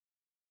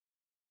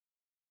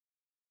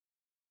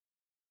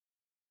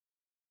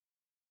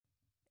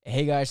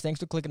Hey guys, thanks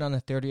for clicking on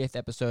the 30th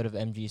episode of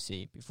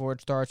MGC. Before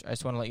it starts, I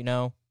just want to let you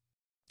know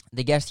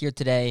the guest here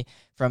today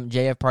from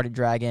JF Party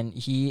Dragon,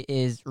 he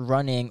is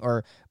running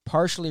or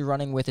partially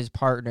running with his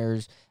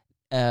partners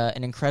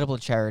an incredible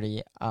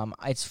charity.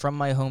 It's from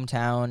my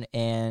hometown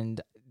and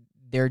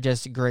they're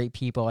just great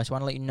people. I just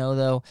want to let you know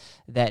though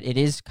that it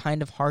is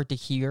kind of hard to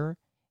hear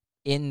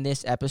in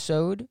this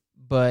episode,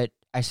 but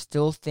I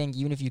still think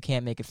even if you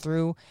can't make it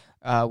through,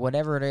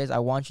 whatever it is, I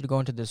want you to go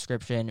into the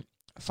description,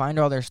 find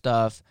all their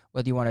stuff,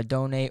 whether you want to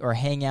donate or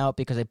hang out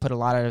because they put a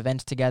lot of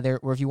events together,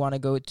 or if you want to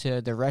go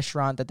to the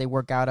restaurant that they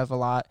work out of a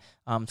lot.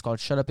 It's called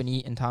Shut Up and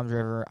Eat in Toms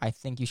River. I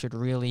think you should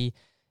really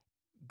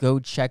go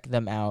check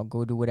them out.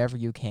 Go do whatever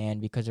you can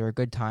because they're a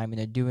good time and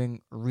they're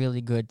doing really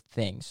good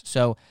things.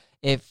 So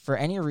if for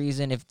any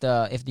reason if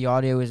the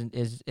audio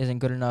isn't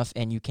good enough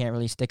and you can't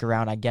really stick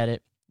around, I get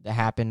it. That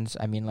happens.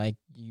 I mean, like,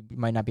 you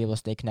might not be able to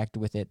stay connected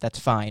with it. That's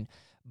fine.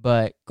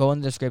 But go in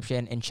the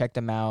description and check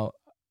them out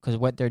because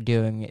what they're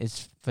doing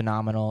is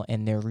phenomenal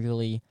and they're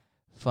really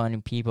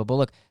fun people. But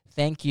look,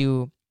 thank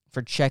you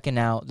for checking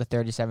out the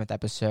 37th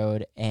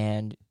episode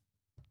and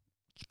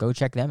go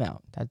check them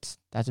out. That's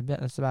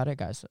about it,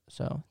 guys.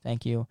 So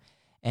thank you,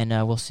 and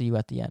we'll see you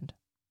at the end.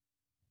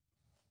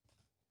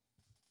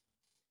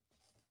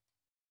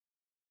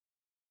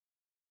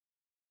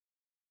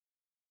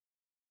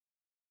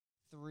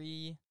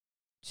 Three,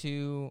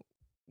 two,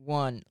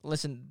 one.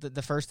 Listen,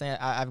 the first thing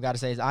I've got to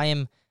say is I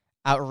am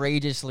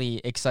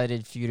outrageously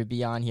excited for you to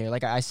be on here.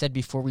 Like I said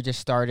before we just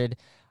started,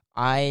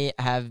 I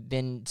have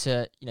been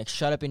to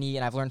Shut Up and Eat,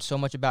 and I've learned so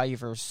much about you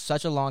for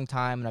such a long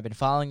time, and I've been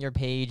following your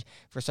page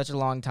for such a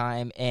long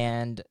time.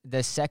 And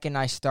the second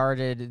I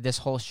started this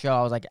whole show,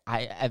 I was like,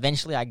 I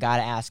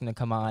gotta ask him to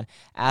come on,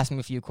 ask him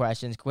a few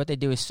questions. What they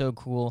do is so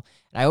cool,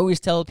 and I always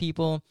tell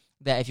people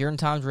that if you're in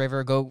Toms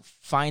River, go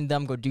find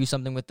them, go do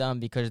something with them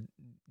because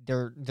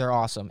they're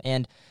awesome.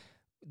 And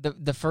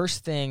the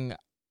first thing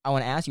I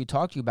want to ask you,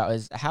 talk to you about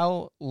is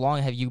how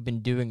long have you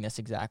been doing this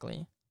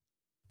exactly?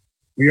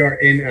 We are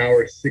in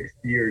our sixth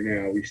year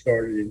now. We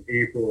started in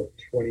April of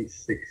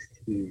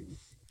 2016.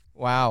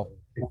 Wow.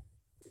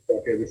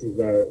 Okay, this is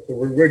so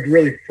we're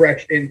really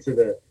fresh into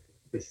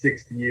the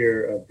sixth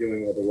year of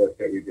doing all the work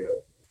that we do.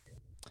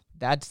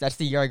 That's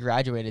the year I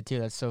graduated too.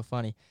 That's so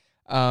funny.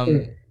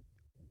 Um,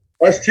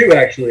 Us too,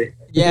 actually.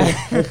 yeah.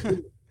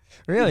 We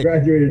Really?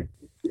 graduated.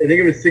 I think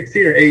it was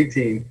 16 or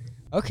 18.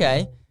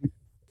 Okay.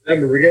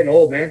 Remember, we're getting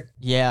old, man.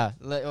 Yeah.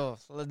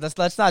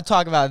 Let's not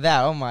talk about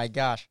that. Oh my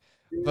gosh.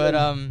 But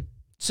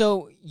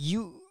so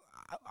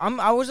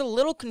I was a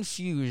little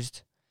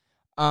confused.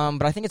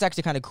 But I think it's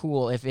actually kind of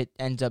cool if it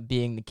ends up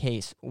being the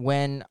case.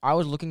 When I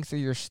was looking through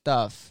your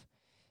stuff,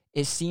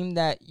 it seemed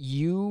that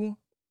you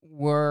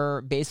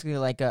were basically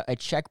like a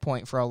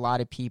checkpoint for a lot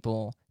of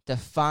people to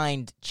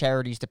find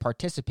charities to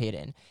participate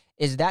in.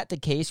 Is that the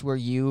case where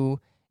you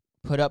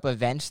put up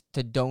events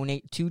to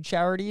donate to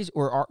charities,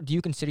 or do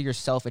you consider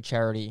yourself a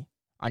charity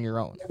on your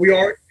own? We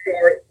are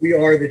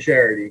the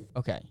charity,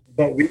 Okay.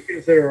 but we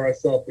consider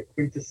ourselves the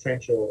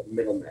quintessential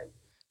middlemen.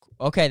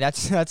 Okay,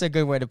 that's a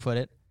good way to put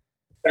it.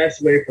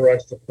 Best way for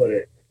us to put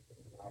it.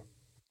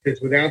 Because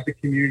without the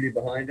community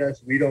behind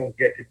us, we don't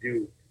get to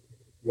do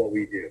what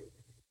we do.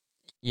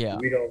 Yeah.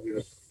 We don't.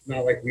 It's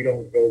not like we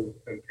don't go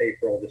and pay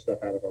for all this stuff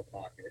out of our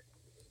pocket.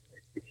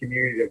 It's the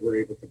community that we're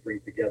able to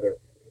bring together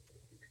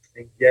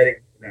and getting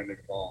them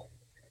involved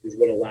is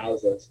what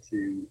allows us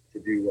to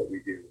do what we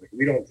do. Like,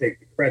 we don't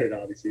take the credit,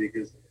 obviously,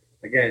 because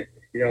again,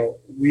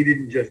 we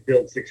didn't just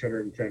build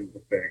 610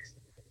 book bags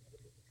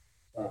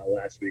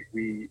last week.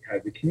 We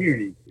had the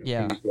community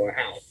Yeah. came to our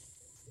house.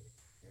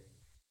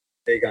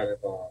 They got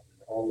involved.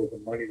 All of the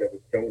money that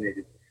was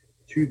donated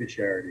to the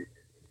charity.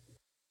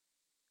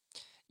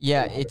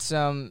 Yeah, it's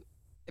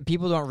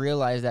people don't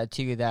realize that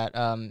too, that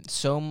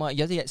so much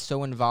you have to get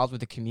so involved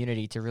with the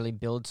community to really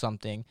build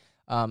something.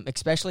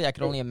 Especially I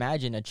could only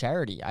imagine a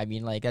charity. I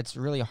mean, like, that's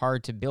really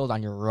hard to build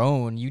on your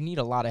own. You need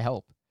a lot of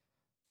help.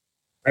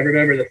 I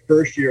remember the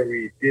first year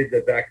we did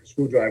the back to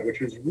school drive,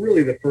 which was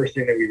really the first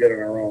thing that we did on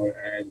our own.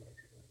 And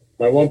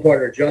my one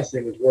partner,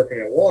 Justin, was working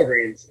at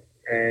Walgreens,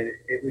 and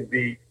it would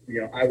be,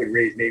 I would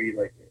raise maybe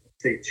like,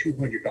 say,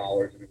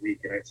 $200 in a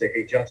week. And I'd say,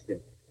 hey, Justin,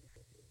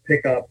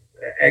 pick up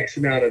X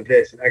amount of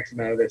this and X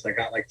amount of this. I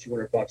got like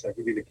 $200. I'll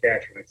give you the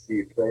cash when I see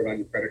you. Throw it on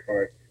your credit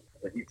card.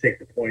 Like, you take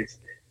the points.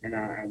 And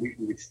we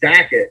would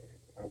stack it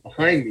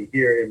behind me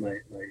here in my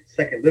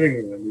second living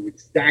room. And we would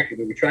stack it.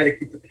 We would try to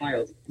keep the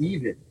piles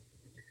even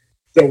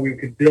so we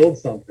could build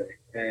something.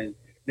 And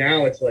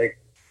now it's like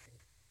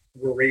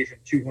we're raising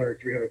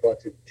 $200,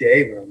 $300 a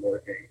day when I'm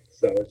working.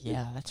 So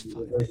That's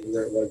fun. Versus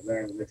where it was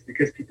then. And it's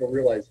because people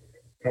realize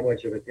how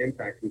much of an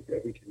impact we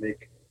can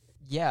make.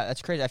 Yeah,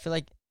 that's crazy. I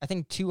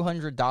think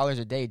 $200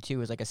 a day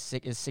too is like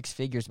is six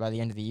figures by the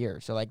end of the year.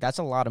 So like that's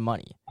a lot of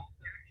money.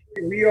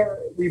 We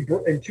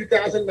in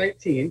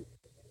 2019,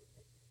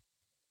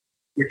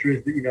 which was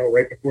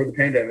right before the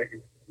pandemic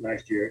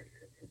last year.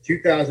 In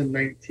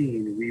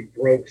 2019, we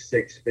broke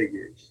six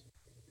figures.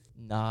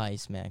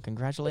 Nice, man.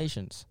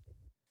 Congratulations.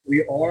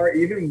 We are,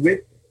 even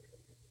with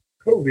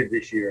COVID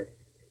this year,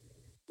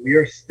 we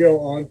are still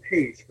on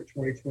pace for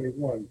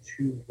 2021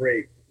 to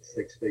break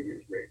six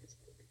figures raised.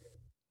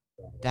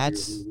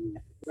 That's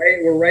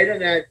We're right on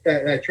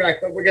that track.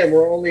 But again,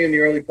 we're only in the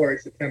early part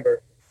of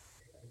September,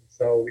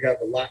 so we have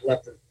a lot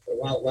left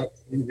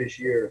in this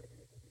year.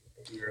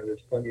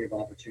 There's plenty of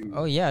opportunity.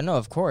 Oh yeah, no,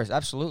 of course,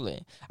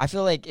 absolutely. I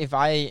feel like if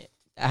I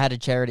had a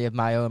charity of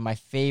my own, my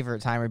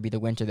favorite time would be the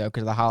winter though,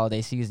 because of the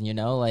holiday season. You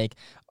know, like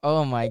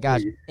oh my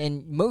gosh,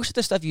 and most of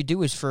the stuff you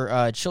do is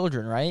for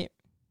children, right?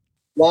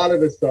 A lot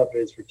of the stuff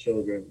is for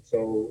children.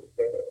 So,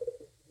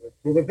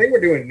 the thing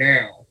we're doing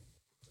now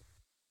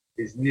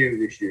is new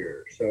this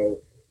year. So,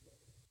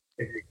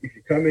 if you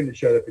come in to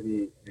shut up and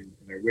eat, and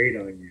I wait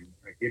on you,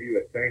 I give you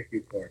a thank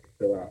you card to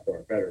fill out for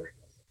our veterans.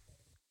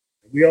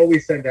 We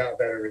always send out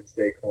Veterans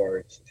Day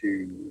cards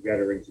to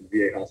veterans in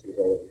VA hospitals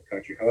all over the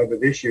country. However,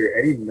 this year,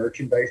 any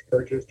merchandise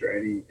purchased or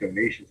any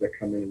donations that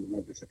come in the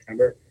month of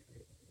September,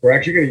 we're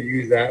actually going to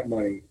use that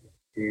money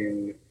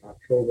in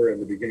October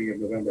and the beginning of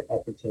November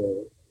up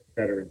until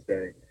Veterans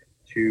Day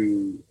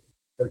to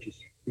purchase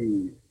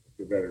food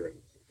for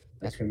veterans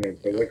that come in.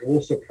 So like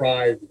we'll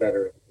surprise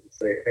veterans and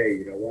say, hey,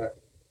 you know what?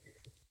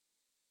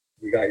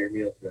 We got your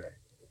meal today.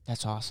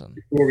 That's awesome.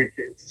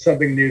 It's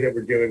something new that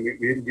we're doing.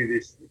 We didn't do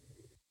this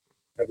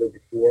ever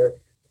before.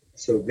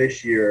 So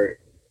this year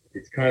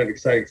it's kind of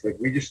exciting. So like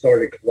we just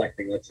started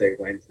collecting, let's say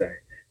Wednesday.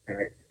 And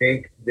I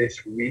think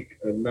this week,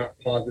 I'm not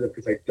positive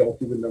because I don't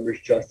do the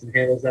numbers. Justin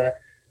handles that.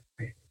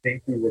 I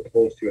think we were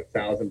close to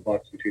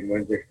 $1,000 between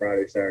Wednesday,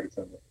 Friday, Saturday,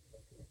 Sunday.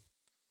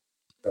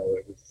 So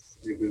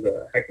it was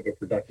a heck of a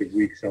productive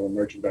week selling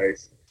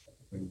merchandise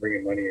and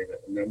bringing money in.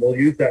 And then we'll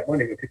use that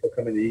money when people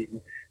come in to eat.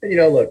 And you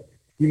know, look,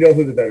 you know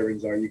who the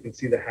veterans are. You can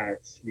see the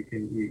hats.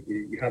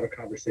 You have a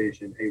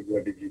conversation. Hey,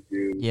 what did you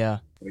do? Yeah.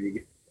 When you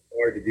get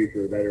hard to do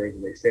for the veterans,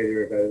 and they say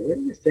they're a veteran, let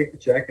me just take the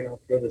check and I'll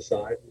throw it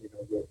aside. And, you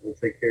know, we'll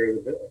take care of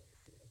the bill.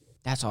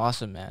 That's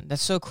awesome, man.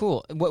 That's so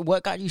cool.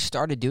 What got you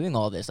started doing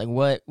all this? Like,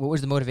 what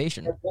was the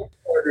motivation? My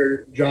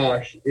partner,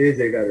 Josh, is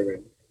a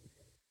veteran.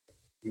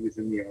 He was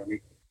in the Army.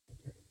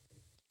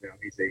 Now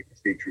he's a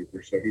state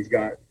trooper. So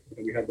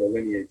we have the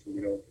lineage.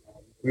 You know,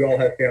 we all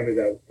have family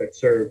that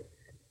served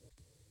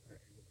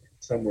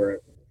somewhere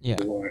yeah.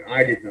 the line.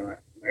 I did not.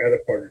 My other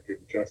partner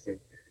did, Justin,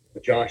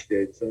 but Josh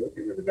did. So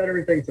the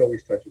veteran thing's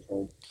always touches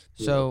home.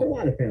 So a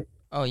lot of family.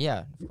 Oh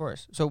yeah, of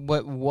course. So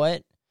what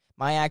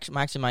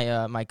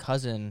my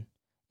cousin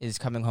is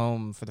coming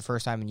home for the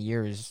first time in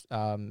years.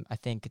 I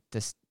think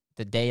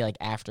the day like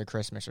after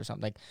Christmas or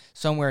something, like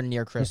somewhere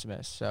near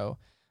Christmas. So,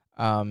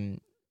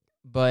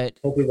 but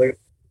hopefully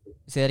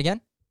say that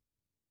again.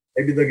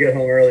 Maybe they'll get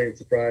home early and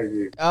surprise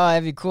you. Oh,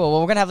 that'd be cool.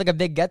 Well, we're gonna have like a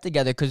big get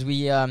together because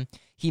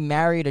he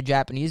married a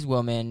Japanese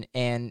woman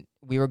and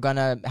we were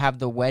gonna have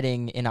the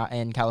wedding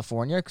in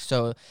California.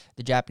 So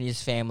the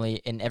Japanese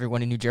family and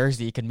everyone in New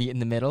Jersey could meet in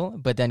the middle,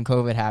 but then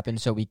COVID happened,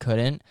 so we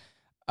couldn't.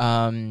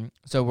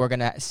 So we're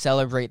gonna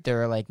celebrate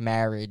their like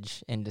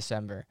marriage in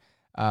December.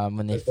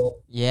 When they, cool.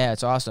 Yeah,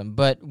 it's awesome.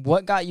 But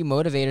what got you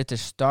motivated to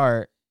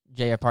start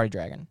JF Party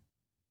Dragon?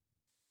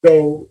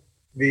 So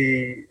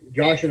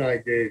Josh and I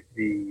did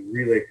the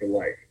Relay for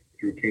Life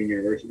through Kean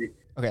University.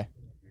 Okay.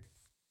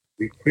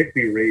 We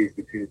quickly raised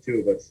between the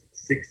two of us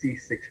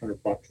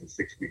 $6,600 in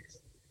 6 weeks.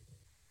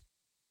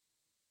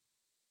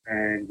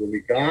 And when we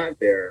got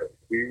there,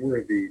 we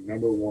were the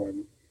number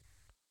one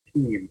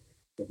team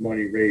of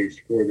money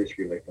raised for this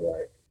Relay for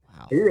Life.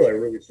 Wow. So we were like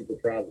really super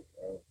proud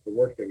of the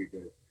work that we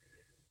did.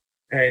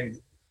 And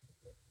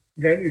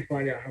then we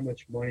find out how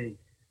much money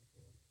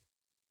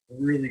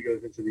really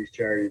goes into these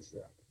charities,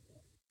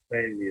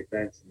 planning the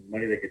events, and the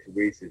money that gets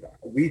wasted.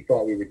 We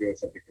thought we were doing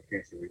something for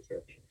cancer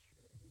research.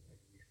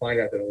 We find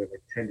out that only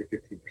like 10 to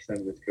 15%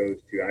 of this goes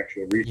to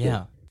actual research.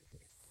 Yeah.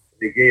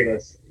 They gave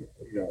us,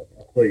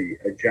 a hoodie,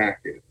 a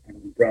jacket, an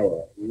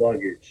umbrella,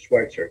 luggage,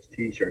 sweatshirts,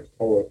 T-shirts,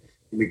 polo.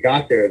 When we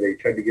got there, they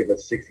tried to give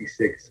us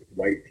 66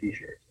 white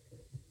T-shirts.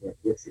 Like,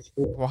 what's this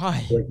for?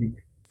 Why? Like,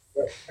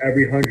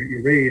 every 100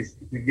 you raise,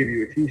 we give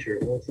you a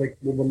T-shirt. Well, it's like,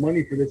 the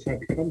money for this had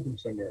to come from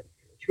somewhere.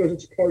 She goes,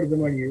 it's part of the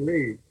money you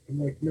raise. I'm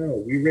like,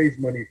 no, we raise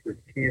money for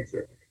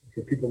cancer,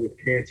 for people with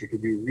cancer, to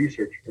do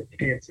research for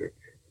cancer,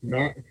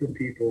 not for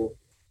people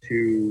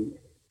to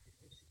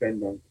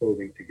spend on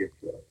clothing to give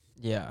to us.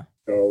 Yeah.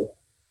 So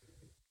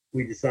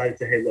we decided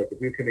to, hey, look,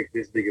 if we can make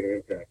this big of an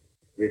impact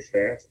this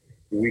fast,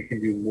 we can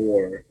do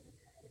more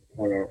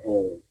on our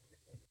own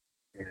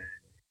and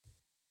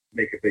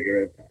make a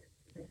bigger impact.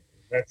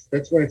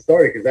 That's when it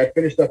started, because that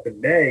finished up in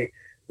May.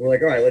 We're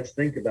like, all right, let's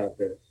think about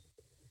this.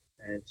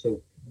 And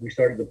so we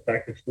started the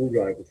back to school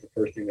drive. Was the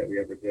first thing that we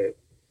ever did.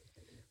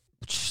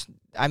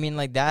 I mean,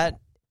 like that,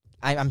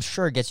 I'm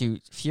sure it gets you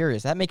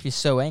furious. That makes me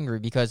so angry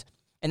because,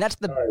 and that's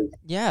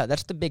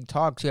that's the big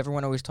talk too.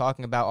 Everyone always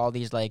talking about all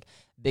these like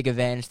big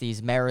events,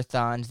 these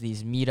marathons,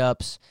 these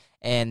meetups,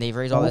 and they've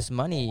raised all this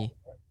money,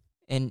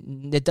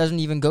 and it doesn't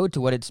even go to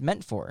what it's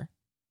meant for.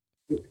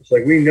 It's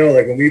like we know,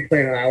 like when we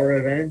plan our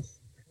events,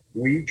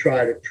 we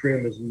try to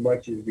trim as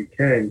much as we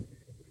can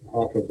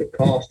off of the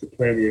cost to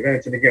plan the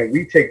events. And again,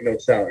 we take no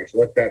salary, so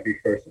let that be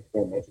first and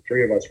foremost. The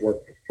three of us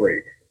work for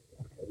free.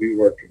 we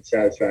work for the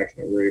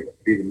satisfaction that we're able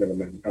to be the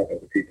middleman and help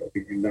other people.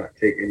 We do not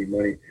take any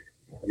money.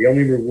 The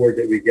only reward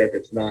that we get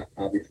that's not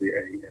obviously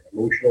an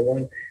emotional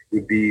one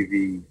would be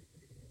the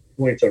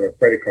points on our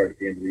credit card at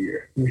the end of the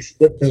year. We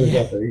split those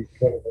up, and each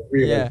one of the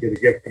three of us get a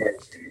gift card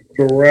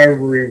for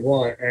wherever we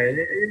want. And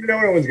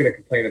no one's going to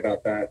complain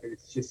about that.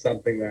 It's just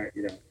something that,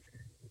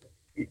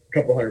 a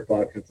couple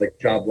 $100, it's like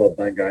job well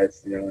done,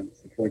 guys, and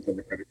some points on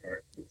the credit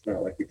card. It's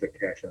not like we took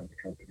cash out of the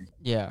company.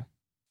 Yeah.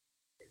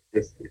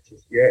 It's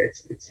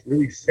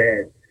really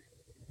sad.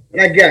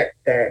 And I get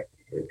that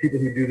people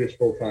who do this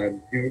full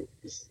time do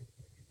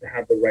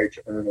have the right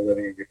to earn a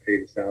living and get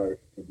paid a salary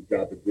for the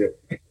job they do.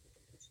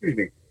 Excuse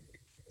me.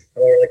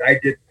 However, like I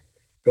did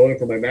going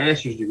for my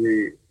master's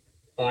degree,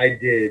 I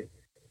did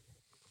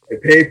a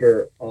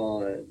paper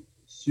on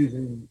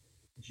Susan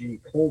G.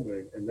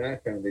 Komen and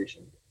that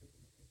foundation.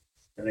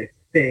 And I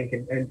think,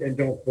 and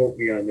don't quote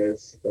me on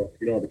this, so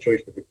you don't have a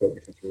choice but to quote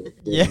me since we're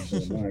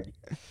recording.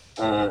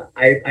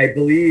 I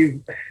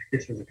believe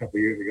this was a couple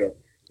of years ago.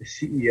 The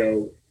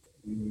CEO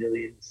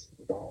millions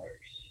of dollars.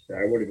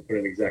 I won't even put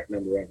an exact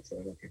number on it, so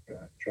I don't get in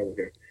trouble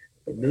here.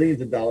 But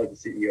millions of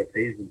dollars the CEO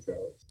pays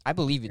themselves. I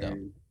believe you, though.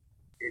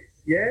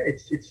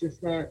 It's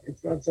just not.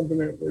 It's not something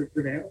that we're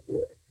down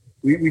for.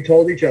 We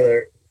told each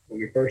other when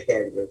we first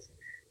started this,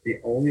 the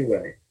only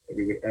way that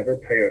we would ever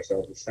pay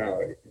ourselves a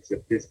salary is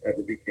if this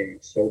ever became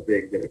so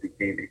big that it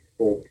became a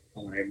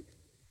full-time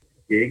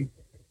gig,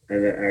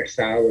 and that our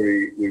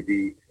salary would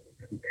be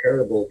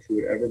comparable to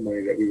whatever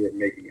money that we were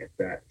making at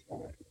that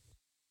time.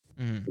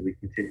 Mm-hmm. So we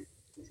continue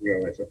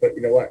our life. But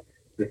you know what?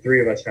 The three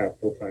of us have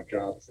full-time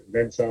jobs and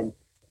then some,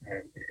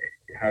 and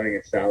having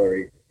a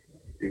salary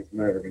is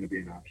never going to be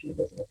an option. It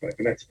doesn't look like,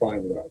 and that's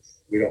fine with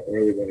us. We don't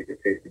really want to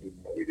get paid for doing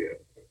what we do.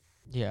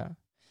 Yeah,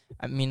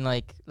 I mean,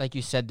 like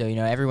you said, though,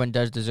 everyone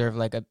does deserve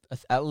like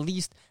at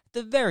least, at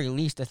the very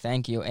least, a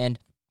thank you. And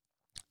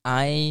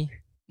I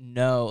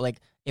know, like,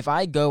 if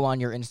I go on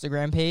your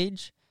Instagram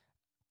page,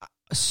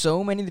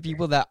 so many of the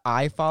people that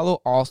I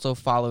follow also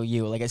follow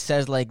you. Like, it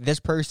says like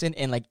this person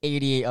and like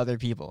 88 other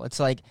people. It's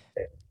like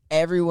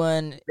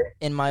everyone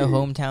in my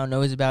hometown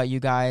knows about you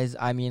guys.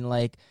 I mean,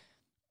 like,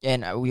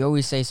 and we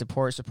always say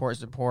support,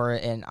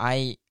 and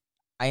I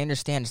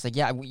understand. It's like,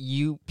 yeah,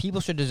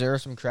 people should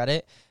deserve some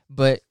credit,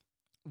 but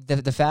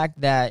the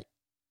fact that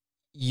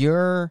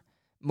your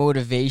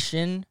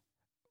motivation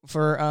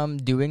for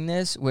doing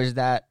this was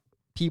that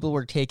people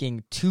were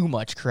taking too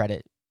much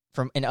credit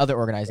from in other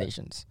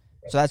organizations.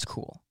 So that's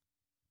cool.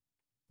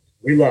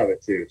 We love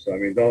it too. So I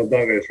mean, don't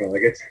get us wrong.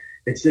 Like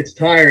it's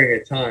tiring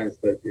at times,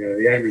 but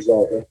the end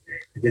result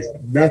is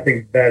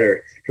nothing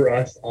better for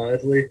us,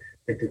 honestly,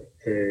 than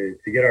to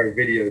get our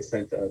videos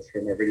sent to us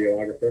from our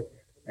videographer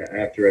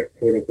after a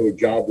quote unquote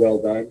job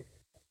well done.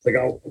 It's like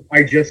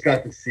I just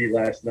got to see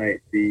last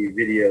night the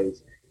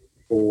videos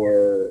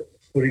for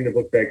putting the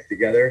book bags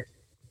together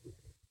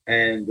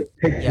and the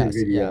picture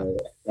video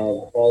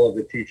of all of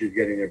the teachers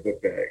getting their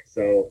book bags.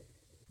 So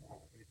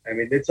I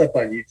mean, it's up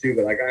on YouTube,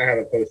 but like I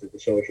haven't posted to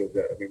socials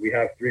yet. I mean, we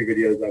have 3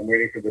 videos. I'm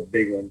waiting for the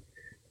big one,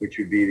 which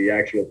would be the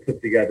actual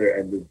put together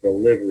and the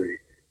delivery.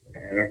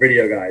 And our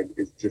video guy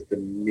is just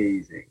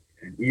amazing.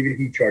 And even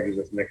he charges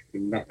us next to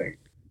nothing.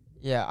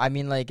 Yeah, I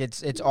mean, like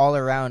it's all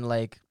around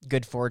like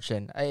good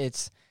fortune.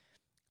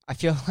 I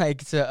feel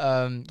like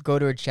to go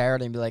to a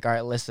charity and be like, all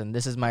right, listen,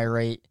 this is my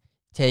rate,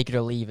 take it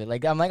or leave it.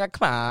 Like I'm like, oh,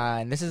 come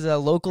on, this is a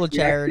local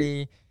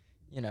charity,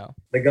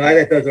 The guy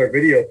that does our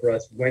video for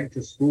us went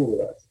to school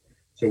with us.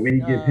 So we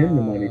give him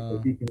the money so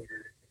he can.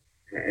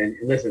 And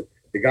listen,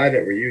 the guy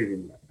that we're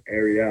using,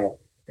 Ariel,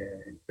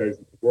 does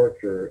work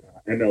for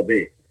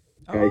MLB.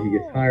 He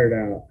gets hired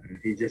out, and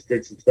he just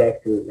did some stuff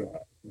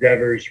for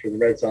Devers for the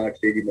Red Sox.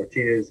 JD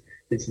Martinez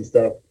did some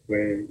stuff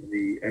when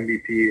the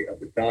MVP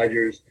of the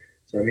Dodgers.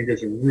 So I mean, he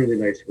does some really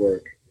nice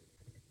work.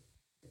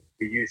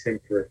 We use him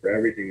for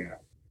everything now.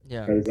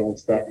 Yeah, got his own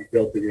stuff. He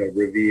built it,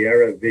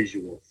 Riviera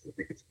Visuals, I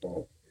think it's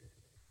called.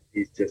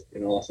 He's just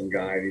an awesome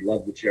guy, and he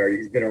loves the charity.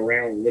 He's been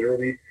around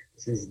literally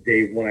since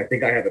day one. I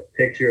think I have a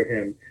picture of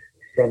him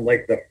from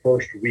like the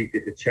first week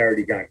that the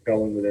charity got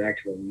going with an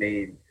actual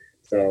name.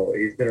 So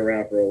he's been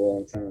around for a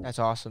long time. That's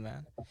awesome,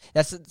 man.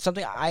 That's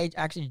something I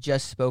actually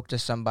just spoke to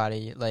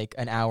somebody like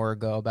an hour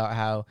ago about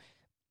how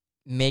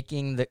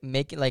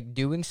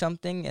doing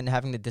something and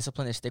having the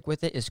discipline to stick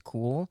with it is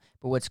cool.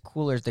 But what's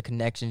cooler is the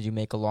connections you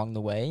make along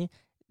the way.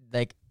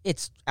 Like,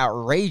 it's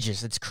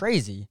outrageous. It's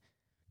crazy.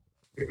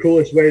 The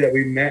coolest way that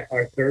we met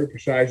our third,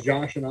 besides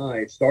Josh and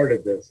I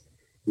started this,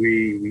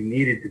 we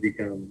needed to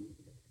become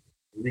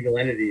a legal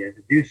entity, and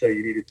to do so,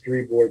 you needed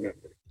 3 board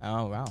members.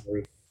 Oh, wow.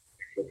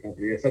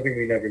 Company. It's something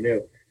we never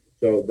knew.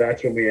 So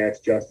that's when we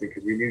asked Justin,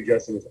 because we knew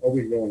Justin was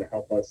always willing to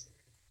help us.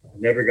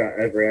 Never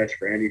ever asked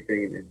for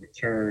anything in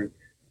return.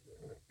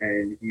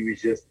 And he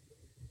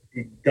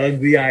dug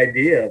the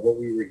idea of what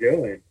we were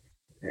doing.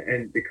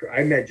 And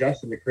I met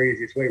Justin the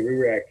craziest way. We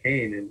were at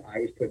Kane, and I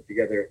was putting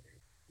together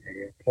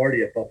a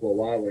party at Buffalo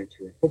Wild Wings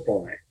for a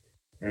football night.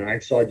 And I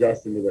saw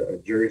Justin with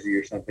a jersey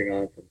or something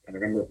on, I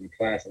remember from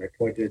class, and I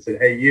pointed and said,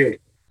 hey, you,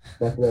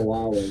 Buffalo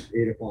Wild Wings,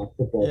 8 o'clock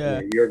football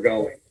tonight, you're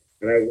going.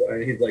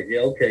 And he's like,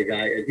 yeah, okay,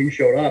 guy. And he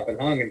showed up and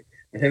hung, and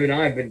him and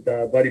I have been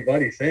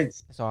buddy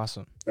since. That's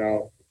awesome.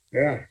 So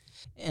yeah.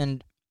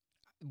 And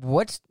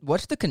what's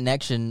the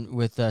connection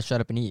with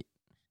Shut Up and Eat?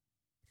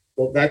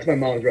 Well, that's my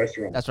mom's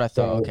restaurant. That's what I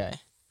thought. So Okay.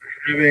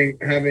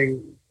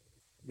 having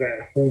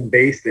that home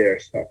base there,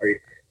 sorry,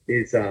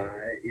 is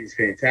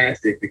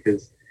fantastic,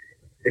 because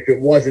if it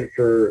wasn't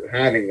for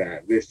having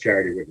that, this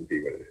charity wouldn't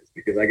be what it is,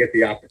 because I get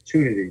the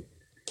opportunity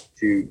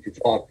to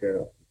talk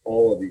to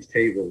all of these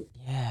tables,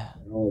 Yeah.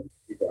 and all of the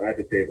people at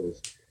the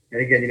tables.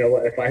 And again, you know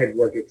what? If I had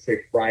worked at,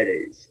 say,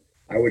 Fridays,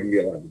 I wouldn't be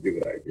allowed to do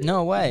what I do.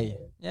 No way.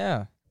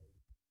 Yeah.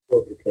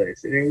 Local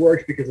place, and it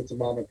works because it's a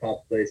mom and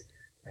pop place,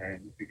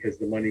 and because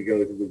the money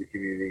goes into the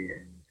community,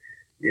 and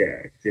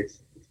yeah,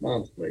 it's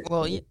mom's place.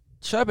 Well,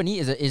 Shut Up and Eat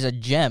is a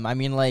gem. I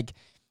mean, like,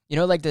 you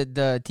know, like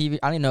the TV.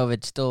 I don't even know if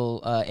it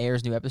still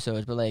airs new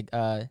episodes, but like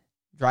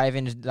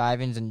drive-ins,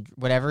 dive-ins, and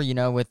whatever, you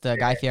know, with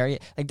Guy Fieri.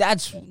 Like,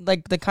 that's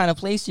like the kind of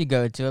place you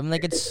go to. I'm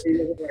like, it's. He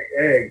doesn't like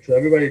eggs, so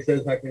everybody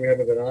says, "How come we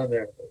haven't been on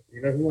there?"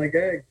 He doesn't like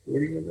eggs. What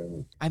are you gonna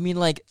do? I mean,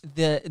 like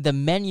the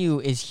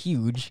menu is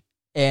huge,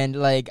 and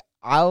like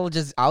I'll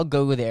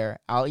go there.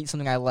 I'll eat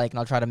something I like, and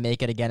I'll try to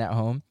make it again at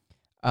home.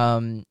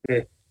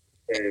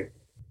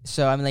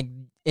 So I mean, like,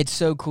 it's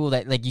so cool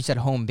that, like you said,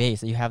 home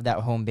base, that you have that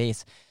home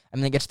base. I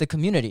mean, like, it's the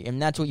community,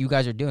 and that's what you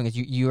guys are doing. Is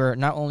you're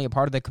not only a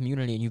part of the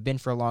community, and you've been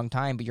for a long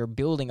time, but you're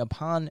building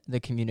upon the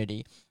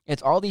community.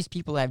 It's all these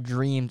people have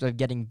dreams of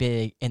getting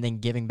big and then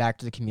giving back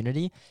to the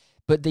community,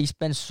 but they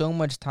spend so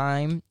much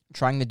time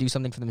trying to do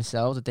something for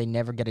themselves that they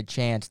never get a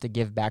chance to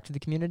give back to the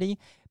community.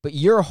 But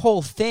your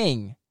whole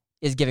thing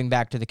is giving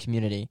back to the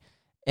community,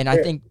 and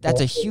I think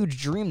that's a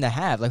huge dream to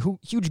have, like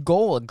huge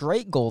goal, a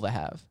great goal to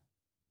have.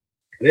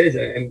 It is,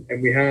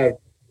 and we have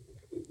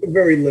a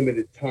very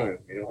limited time.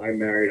 You know, I'm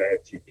married. I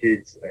have 2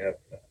 kids. I have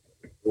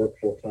work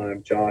full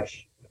time.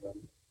 Josh,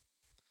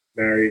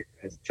 married,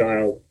 has a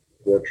child,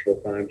 works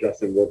full time.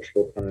 Justin works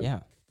full time.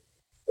 Yeah.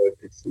 So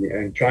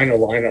and trying to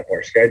line up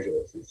our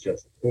schedules is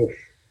just oof.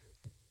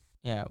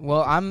 Yeah.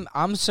 Well,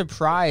 I'm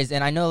surprised,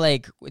 and I know,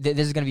 like, this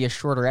is gonna be a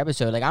shorter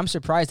episode. Like, I'm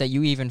surprised that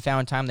you even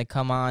found time to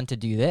come on to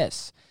do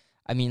this.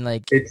 I mean,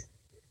 like, it's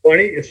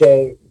funny.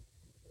 So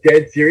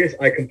dead serious.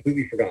 I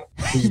completely forgot.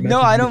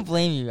 No, I don't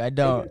blame you. I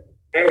don't.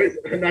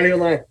 I'm not even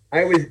lying.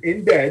 I was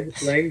in bed,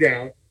 laying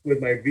down with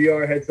my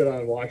VR headset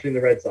on, watching the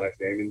Red Sox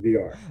game in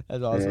VR.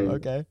 That's awesome. And,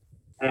 okay.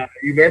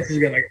 You messaged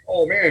me like,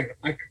 "Oh man,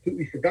 I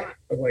completely forgot."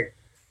 I was like,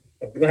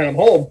 "I'm glad I'm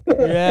home."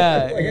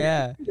 Yeah, like,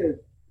 yeah. So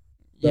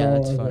Yeah,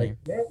 that's funny. Like,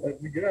 yeah,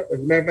 let me get up. As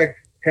a matter of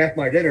fact, half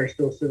my dinner is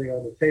still sitting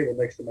on the table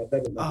next to my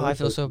bed. With my Oh, I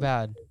feel so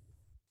bad.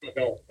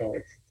 No,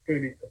 it's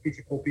going to be a piece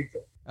of cold pizza.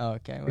 Oh,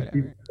 okay,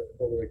 whatever.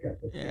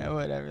 Yeah,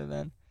 whatever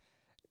then.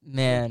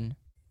 Man,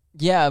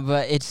 yeah,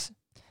 but it's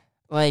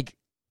like,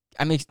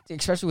 I mean,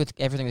 especially with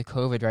everything with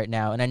COVID right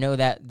now, and I know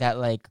that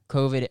like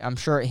COVID, I'm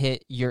sure it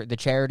hit the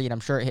charity, and I'm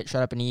sure it hit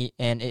Shut Up and Eat,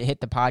 and it hit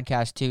the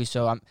podcast too.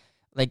 So I'm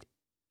like,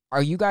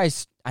 are you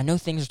guys? I know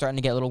things are starting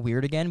to get a little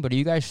weird again, but are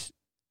you guys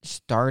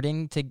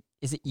starting to?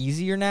 Is it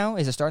easier now?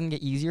 Is it starting to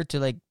get easier to,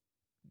 like,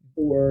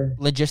 or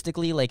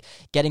logistically, like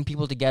getting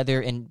people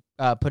together and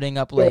putting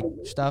up like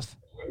stuff?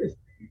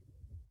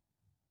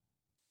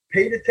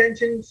 Paid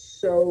attention,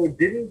 so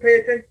didn't pay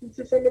attention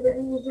to some of the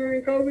rules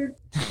during COVID.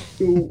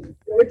 So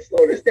it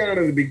slowed us down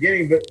in the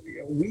beginning, but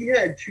we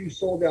had 2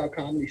 sold-out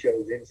comedy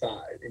shows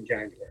inside in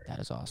January. That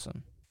is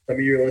awesome. Some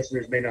of your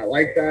listeners may not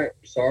like that.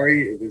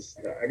 Sorry, it was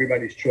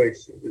everybody's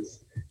choice. It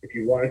was, if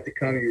you wanted to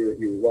come, you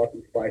were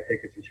welcome to buy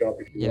tickets and show up.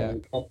 If you were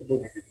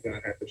uncomfortable, you did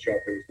not have to show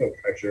up. There was no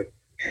pressure.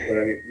 But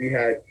I mean, we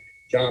had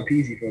John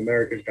Peasy from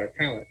America's Got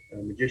Talent, a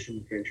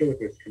magician,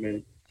 ventriloquist, come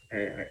in.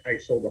 And I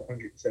sold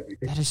 170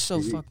 tickets. That is so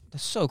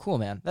that's so cool,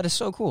 man. That is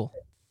so cool.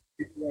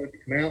 People wanted to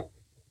come out,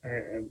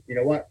 and you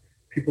know what?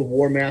 People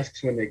wore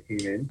masks when they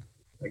came in.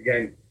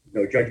 Again,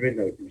 no judgment.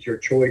 No, it was your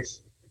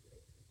choice.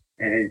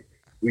 And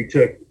we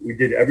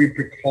did every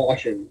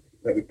precaution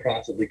that we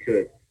possibly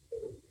could.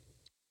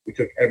 We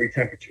took every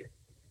temperature.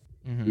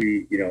 Mm-hmm.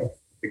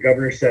 The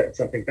governor said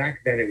something back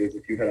then. It was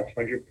if you had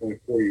 100.4,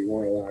 you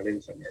weren't allowed in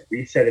somewhere.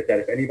 We said it that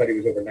if anybody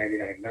was over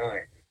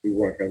 99.9, we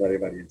weren't going to let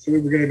anybody in. So we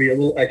were going to be a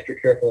little extra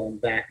careful on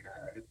that.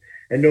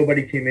 And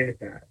nobody came in at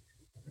that.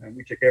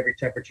 We took every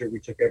temperature. We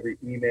took every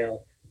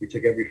email. We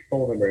took every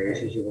phone number.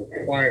 This is a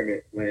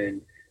requirement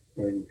when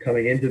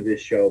coming into this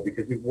show,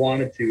 because we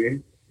wanted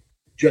to,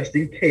 just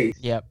in case.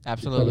 Yep,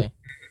 absolutely.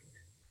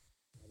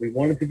 We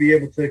wanted to be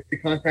able to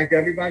contact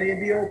everybody and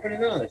be open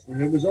and honest.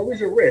 And it was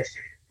always a risk,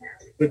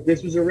 but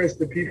this was a risk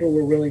that people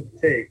were willing to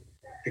take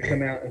to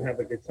come out and have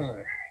a good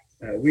time.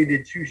 We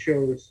did 2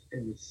 shows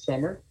in the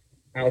summer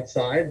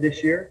outside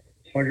this year,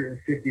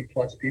 150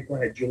 plus people.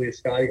 I had Julia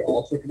Scotti,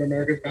 also from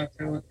America's Got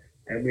Talent,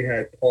 and we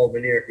had Paul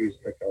Vanier, who's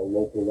like a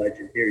local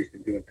legend here. He's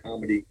been doing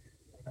comedy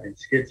and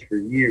skits for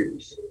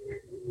years.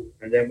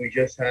 And then we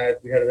had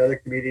another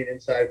comedian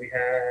inside. We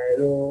had,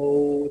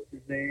 what's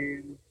his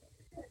name?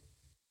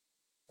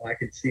 I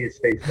can see his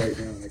face right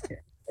now.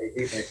 I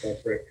hate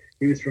myself for it.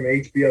 He was from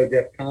HBO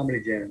Def Comedy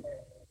Jam,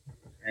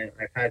 and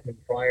I've had him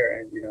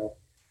prior, and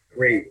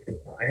great.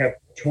 I have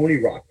Tony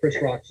Rock, Chris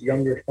Rock's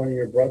younger,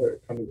 funnier brother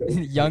coming to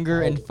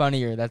Younger and college.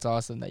 funnier. That's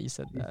awesome that you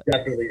said He's that.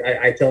 definitely,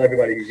 I tell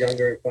everybody he's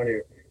younger and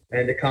funnier.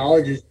 And the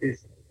college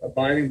is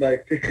abiding by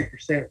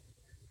 50%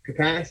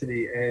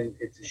 capacity, and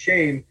it's a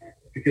shame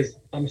because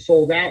I'm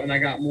sold out and I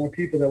got more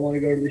people that want to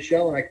go to the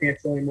show and I can't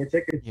sell any more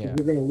tickets because Yeah.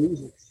 we're going to lose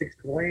like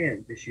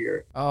 $6,000 this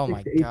year. Oh Six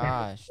my to eight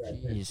gosh,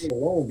 grand jeez.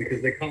 alone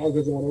because the college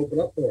doesn't want to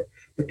open up for it.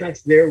 But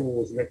that's their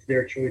rules and that's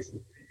their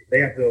choices. They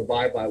have to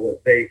abide by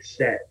what they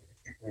set,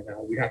 and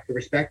we have to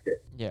respect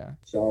it. Yeah.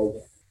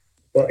 So,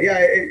 but yeah,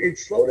 it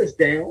slowed us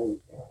down.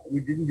 We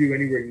didn't do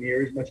anywhere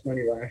near as much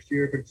money last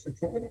year, but it's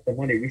not about the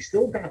money. We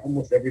still got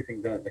almost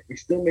everything done. Like we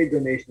still made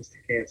donations to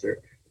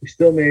cancer. We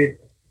still made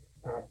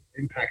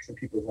impacts in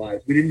people's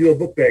lives. We didn't do a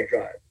book bag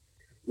drive.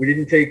 We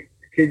didn't take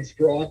kids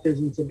for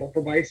autism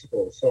for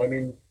bicycles. So I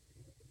mean,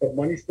 but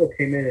money still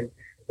came in, and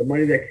the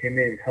money that came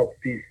in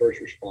helped feed first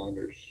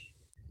responders.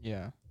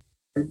 Yeah.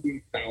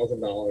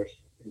 $30,000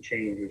 and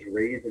change was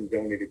raised and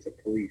donated to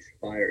police,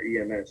 fire,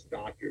 EMS,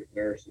 doctors,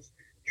 nurses,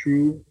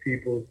 true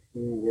people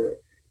who were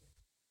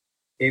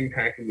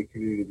impacting the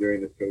community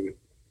during this COVID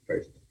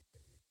crisis.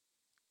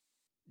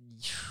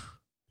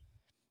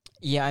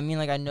 Yeah, I mean,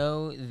 like, I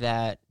know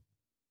that,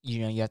 you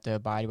know, you have to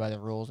abide by the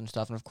rules and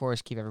stuff, and of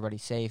course keep everybody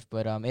safe,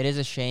 but it is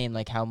a shame,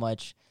 like, how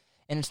much,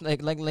 and it's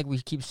like we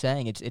keep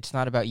saying, it's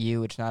not about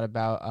you, it's not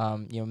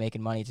about, you know,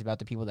 making money, it's about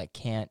the people that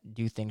can't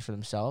do things for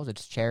themselves.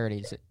 It's charity.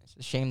 It's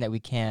a shame that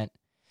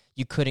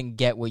you couldn't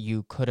get what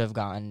you could have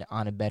gotten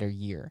on a better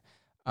year.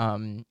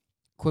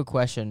 Quick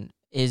question.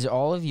 Is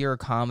all of your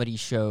comedy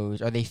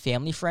shows, are they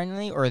family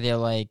friendly or are they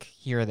like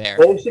here or there?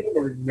 Most of them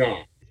are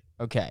not.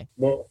 Okay.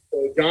 Well,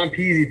 so Don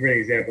Peasy, for an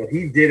example,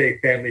 he did a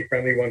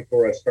family-friendly one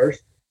for us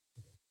first.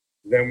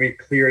 Then we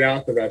cleared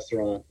out the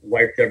restaurant,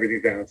 wiped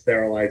everything down,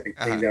 sterilized and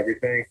cleaned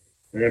everything,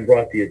 and then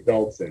brought the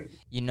adults in.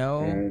 You know,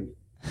 And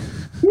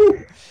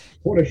whew,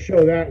 what a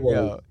show that was.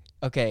 yo,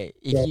 okay,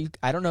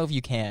 I don't know if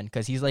you can,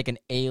 because he's like an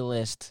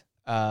A-list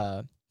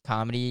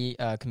comedy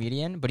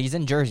comedian, but he's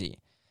in Jersey.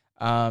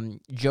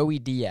 Joey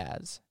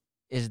Diaz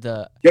is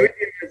the... Joey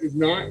Diaz is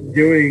not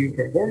doing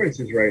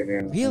performances right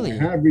now. Really?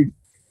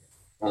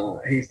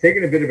 He's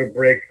taking a bit of a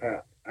break.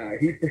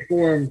 He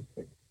performed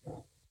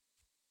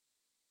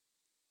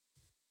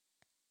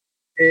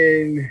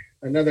in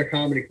another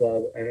comedy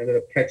club and ended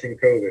up catching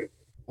COVID.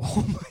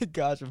 Oh my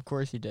gosh, of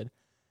course he did.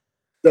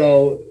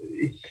 So,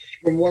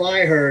 from what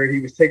I heard,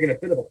 he was taking a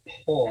bit of a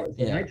pause.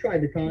 And Yeah. I tried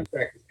to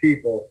contact his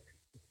people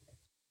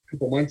a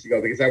couple months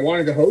ago because I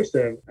wanted to host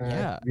him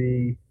at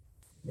the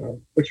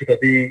oh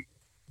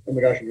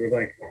my gosh, I'm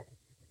blank.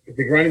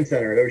 The Grunin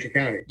Center at Ocean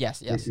County.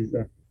 Yes. Which is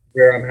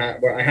where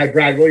I had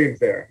Brad Williams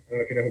there. I don't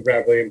know if you know who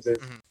Brad Williams is.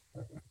 Mm-hmm.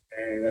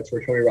 And that's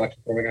where Tony Rock's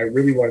performing. I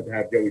really wanted to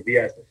have Joey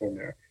Diaz perform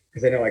there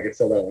because I know I could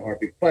sell that in a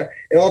heartbeat. But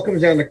it all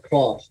comes down to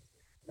cost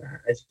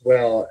as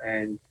well.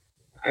 And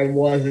I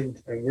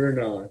wasn't, and we're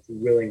not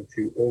willing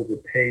to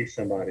overpay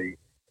somebody.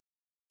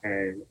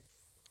 And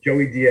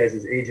Joey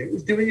Diaz's agent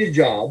was doing his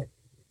job,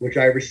 which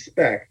I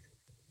respect.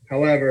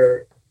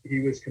 However, he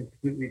was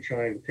completely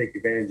trying to take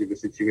advantage of the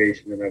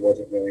situation, and I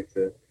wasn't willing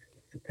to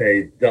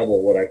pay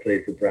double what I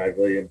paid for Brad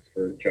Williams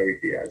for Joey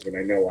Diaz. And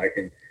I know I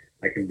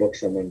can book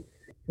someone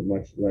for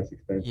much less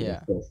expensive and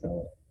still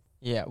sell it.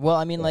 Yeah. Well,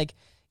 I mean, like,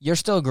 you're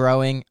still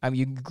growing. I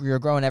mean, you're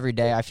growing every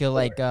day. I feel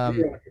like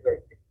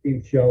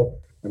show.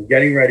 I'm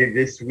getting ready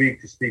this week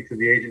to speak to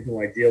the agent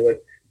who I deal with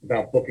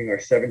about booking our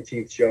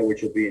 17th show,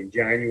 which will be in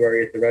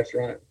January at the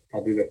restaurant.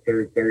 Probably the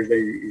third Thursday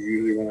is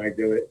usually when I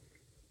do it.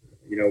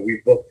 You know,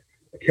 we booked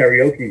a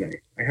karaoke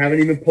night. I haven't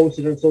even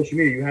posted on social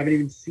media. You haven't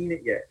even seen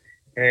it yet.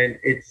 And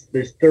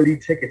there's 30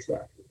 tickets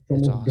left.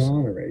 It's almost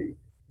gone already.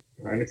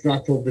 And it's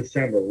not till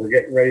December. We're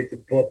getting ready to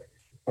book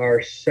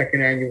our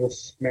second annual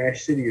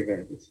Smash City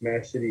event. It's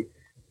Smash City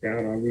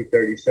down on Route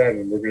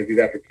 37. We're going to do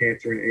that for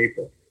cancer in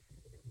April.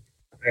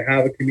 I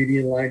have a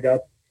comedian lined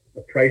up,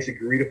 a price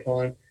agreed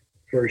upon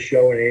for a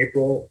show in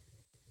April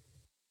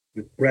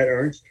with Brett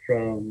Ernst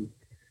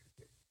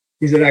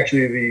he's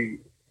actually the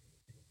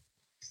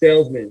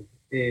salesman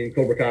in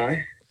Cobra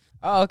Kai.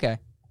 Oh, okay.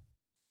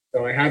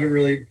 So I haven't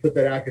really put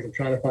that out because I'm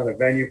trying to find a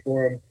venue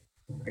for him.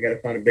 I got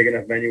to find a big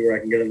enough venue where I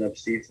can get enough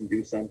seats and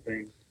do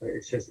something.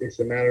 It's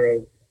a matter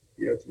of,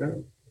 it's a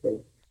matter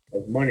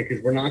of money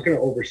because we're not going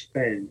to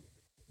overspend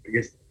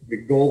because the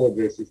goal of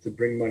this is to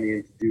bring money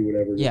in to do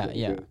whatever.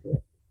 Yeah.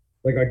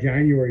 Like our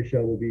January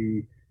show will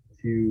be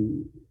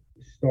to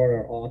start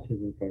our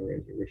autism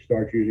fundraiser, which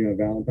starts usually on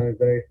Valentine's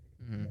Day.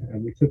 Mm-hmm.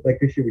 And this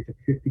year we took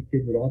 50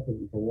 kids with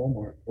autism to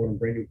Walmart, bought them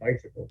brand new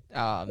bicycles.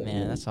 Oh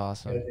man, that's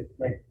awesome.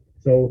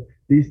 So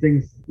these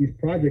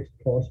projects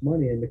cost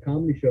money, and the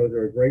comedy shows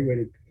are a great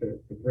way to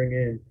bring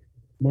in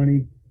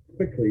money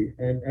quickly,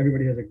 and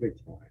everybody has a good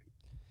time.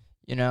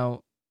 You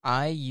know,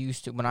 I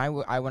used to when I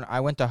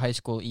went to high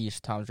school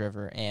east, Toms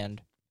River,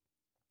 and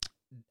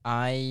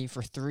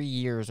for 3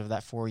 years of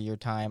that 4-year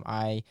time,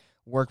 I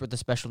worked with the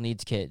special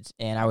needs kids,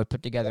 and I would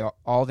put together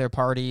all their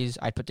parties.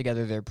 I'd put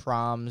together their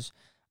proms,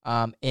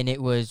 and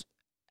it was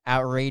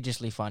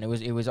outrageously fun.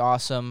 It was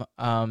awesome.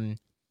 And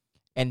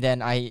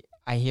then I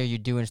I hear you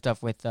doing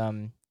stuff with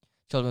children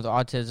with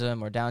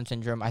autism or Down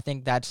syndrome. I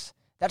think that's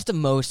the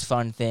most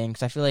fun thing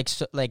because I feel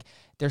like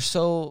there's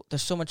so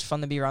much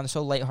fun to be around. They're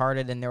so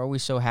lighthearted and they're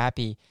always so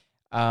happy.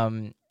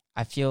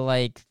 I feel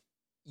like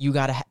you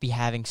gotta be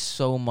having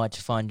so much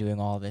fun doing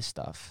all this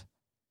stuff.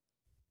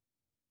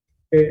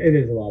 It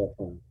is a lot of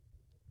fun.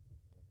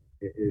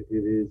 It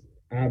is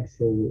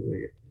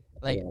absolutely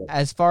a Like lot of fun.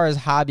 as far as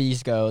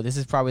hobbies go, this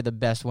is probably the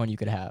best one you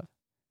could have.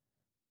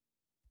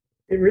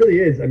 It really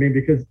is. I mean,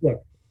 because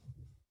look,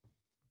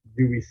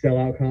 do we sell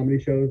out comedy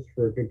shows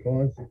for a good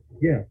cause?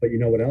 Yeah, but you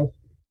know what else?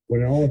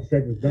 When all is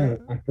said and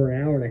done, for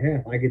an hour and a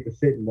half, I get to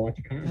sit and watch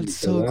a comedy That's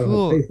show. so I don't have to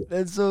cool. pay for it.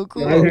 That's so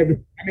You know, I cool. had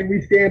to, I mean, we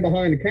stand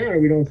behind the counter.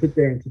 We don't sit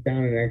there and sit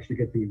down and actually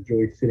get to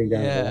enjoy sitting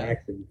down and Yeah.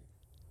 relaxing.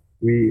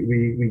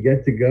 We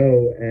get to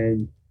go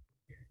and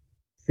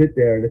sit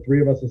there. The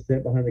three of us will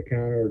sit behind the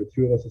counter, or the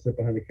two of us will sit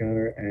behind the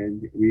counter,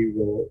 and we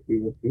will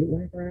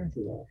laugh our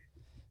asses off.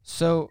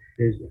 So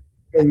There's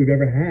no we've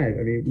ever had.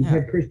 I mean, we've yeah.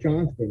 had Chris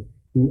Johnston,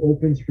 who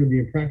opens for the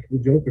Impractical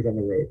Jokers on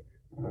the road.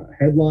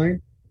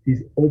 Headline,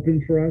 he's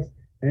opened for us,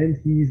 and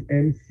he's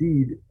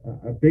emceed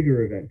a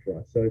bigger event for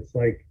us. So it's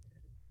like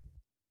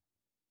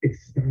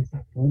it's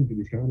nonstop fun for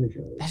these comedy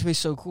shows. That's be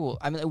so cool.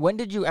 I mean, when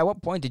did you? At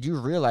what point did you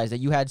realize that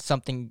you had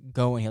something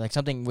going here? Like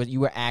something was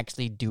you were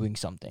actually doing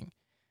something.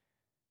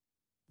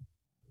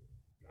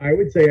 I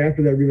would say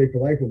after that Relay for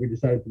Life, when we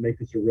decided to make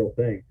this a real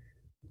thing,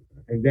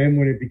 and then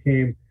when it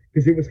became,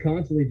 because it was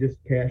constantly just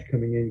cash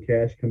coming in,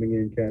 cash coming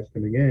in, cash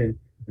coming in,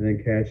 and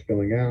then cash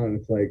going out, and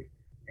it's like,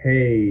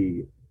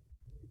 hey,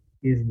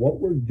 is what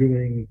we're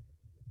doing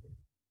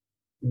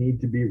need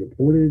to be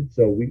reported?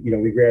 So we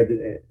grabbed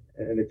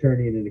an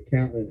attorney and an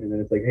accountant, and then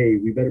it's like, hey,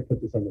 we better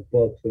put this on the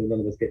book so none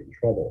of us get in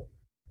trouble.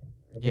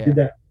 And we Yeah. did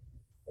that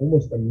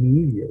almost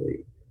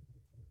immediately,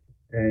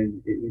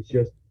 and it was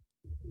just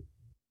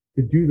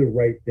to do the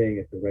right thing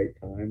at the right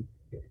time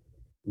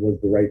was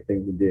the right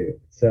thing to do.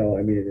 So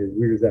I mean, as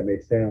weird as that may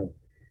sound,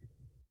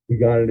 we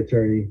got an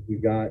attorney, we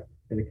got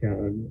an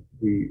accountant,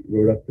 we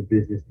wrote up the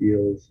business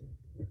deals.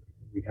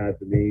 We had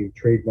the name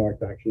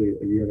trademarked actually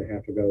a year and a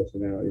half ago. So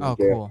now Oh,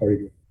 JF cool.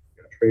 Party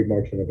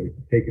trademarks so nobody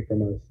can take it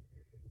from us.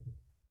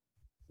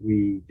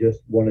 We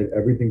just wanted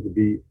everything to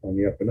be on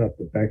the up and up.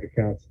 The bank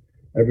accounts,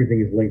 everything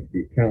is linked to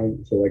the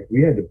accountant. So like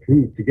we had to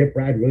prove to get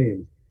Brad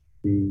Williams,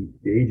 the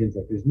agent's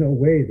like, there's no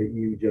way that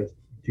you just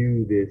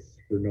do this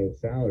for no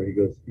salary. He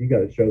goes, you got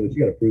to show this.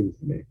 You got to prove this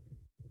to me.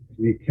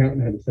 So the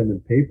accountant had to send them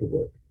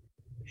paperwork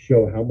to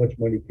show how much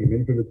money came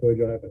in for the toy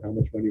drive and how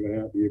much money went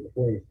out the year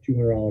before. And it was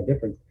 $200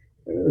 difference.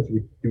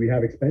 Do we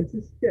have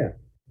expenses? Yeah,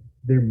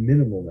 they're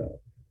minimal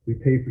though. We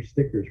pay for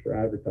stickers for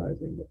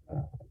advertising.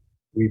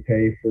 We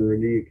pay for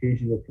the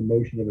occasional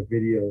promotion of a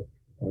video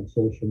on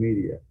social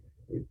media.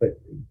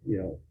 But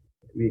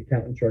the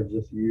accountant charges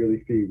us a yearly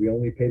fee. We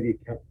only pay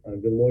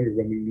the lawyer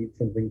when we need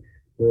something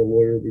for a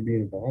lawyer to be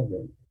involved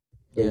in.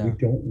 So we Yeah.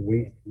 don't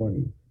waste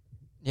money.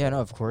 Yeah.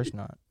 No, of course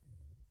not.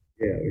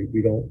 Yeah,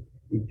 we don't.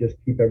 We just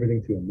keep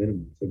everything to a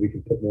minimum so we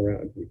can put more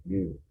out into the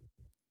community.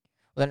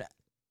 Then,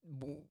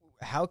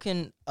 how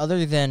can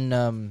other than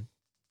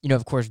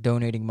of course,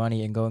 donating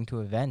money and going to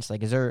events?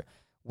 Like, is there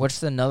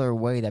what's another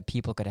way that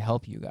people could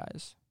help you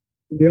guys?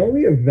 The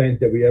only event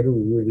that we ever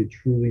really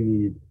truly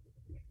need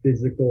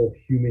physical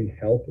human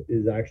help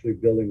is actually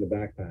building the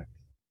backpacks.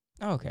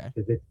 Okay.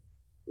 Because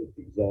it's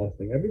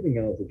exhausting. Everything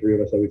else, the three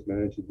of us always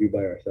manage to do by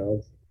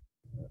ourselves.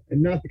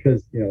 And not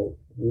because, we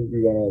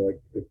want all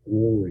like the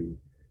glory,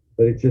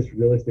 but it's just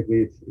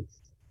realistically,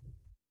 it's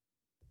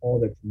all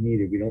that's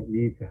needed. We don't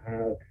need to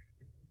have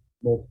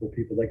multiple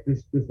people. Like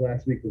this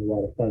last week was a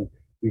lot of fun.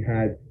 We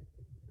had,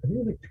 I think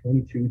it was like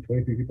 22,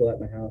 23 people at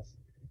my house.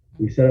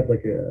 We set up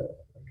like a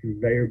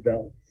conveyor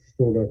belt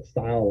sort of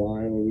style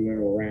line where we went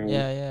around.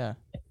 Yeah. Yeah.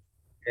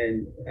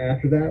 And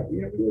after that,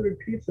 we ordered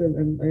pizza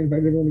and I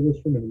invited everyone to go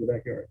swimming in the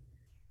backyard.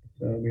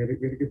 So we had a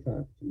good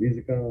time. Some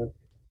music on,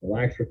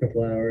 relaxed for a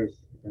couple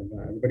hours, and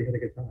everybody had a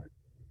good time.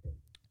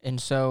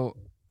 And so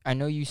I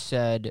know you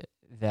said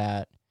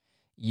that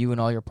you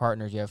and all your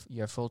partners you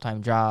have full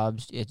time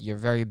jobs. You're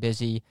very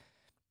busy.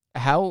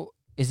 How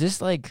is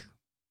this like?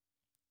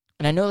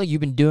 And I know that you've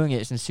been doing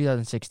it since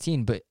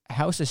 2016, but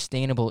how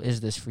sustainable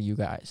is this for you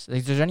guys? Like,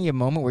 is there any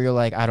moment where you're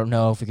like, I don't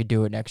know if we could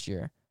do it next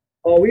year?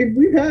 Oh,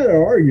 we've had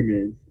our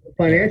arguments. Yeah,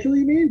 Financially,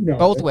 you mean? No.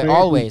 both way, Financially,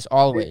 always,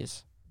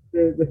 always.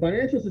 the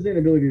financial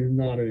sustainability is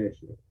not an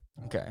issue.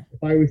 Okay.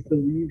 If I was to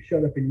leave,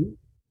 shut up, and eat,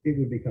 it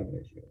would become an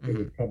issue. It Hmm.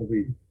 would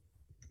probably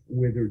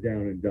wither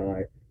down and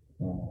die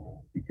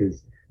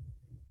because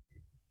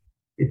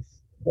it's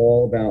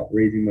all about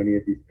raising money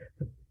at these,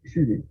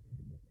 excuse me,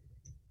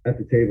 at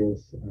the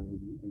tables and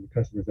the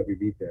customers that we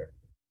meet there.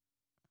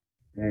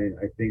 And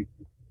I think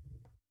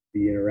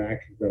the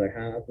interactions that I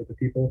have with the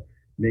people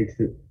makes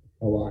it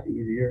a lot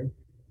easier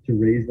to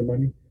raise the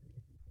money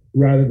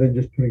rather than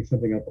just putting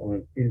something up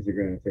on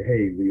Instagram and say,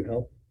 "Hey, will you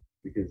help?"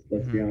 Because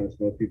let's be Hmm. honest,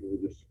 most people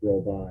will just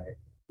scroll by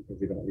because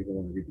they don't even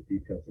want to read the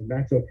details, and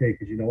that's okay.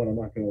 Because you know what? I'm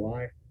not going to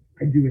lie,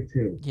 I do it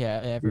too.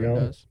 Yeah, You everyone know,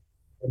 does.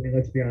 I mean,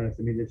 let's be honest.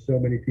 I mean, there's so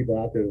many people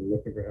out there that are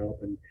looking for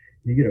help, and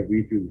you get a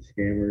weed through the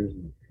scammers,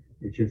 and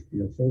it's just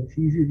so it's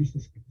easier just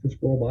to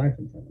scroll by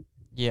sometimes.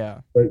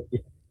 Yeah. But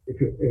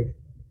if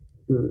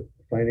for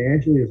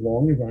financially, as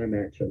long as I'm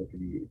at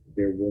Chillicothe,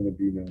 there will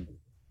be no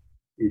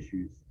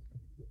issues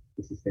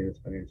to sustain us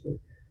financially.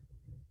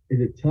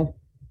 Is it tough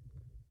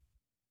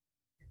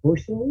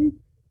personally?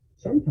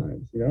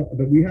 Sometimes,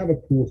 but we have a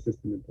cool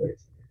system in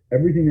place.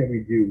 Everything that we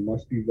do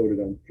must be voted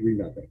on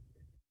 3-0.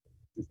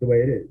 It's the way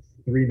it is.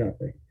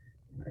 3-0.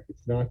 If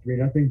it's not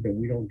 3-0,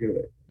 then we don't do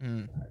it.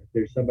 If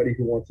there's somebody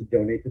who wants to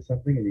donate to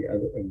something,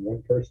 and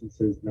one person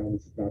says, "No,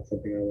 this is not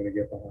something I want to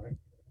get behind,"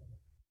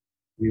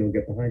 we don't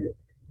get behind it.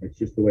 It's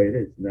just the way it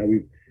is. Now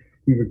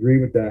we've agreed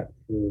with that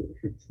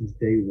since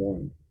day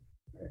one.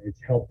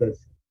 It's helped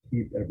us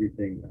keep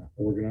everything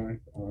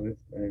organized,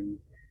 honest, and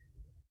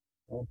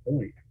on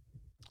point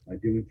by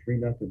doing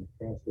 3-0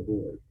 across the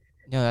board.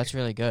 No, that's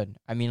really good.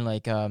 I mean,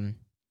 like,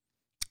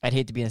 I'd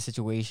hate to be in a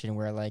situation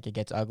where like it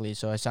gets ugly.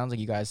 So it sounds like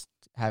you guys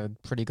have a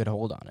pretty good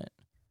hold on it.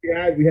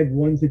 Yeah, we had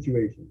one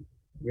situation.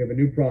 We have a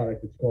new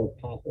product. It's called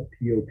Popl,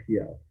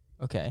 Popl.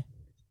 Okay.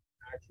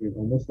 Actually,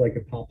 almost like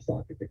a pop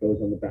socket that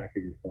goes on the back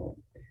of your phone.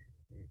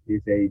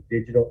 It's a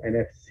digital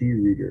NFC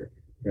reader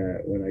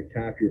that when I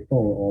tap your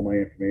phone, all my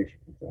information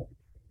comes up.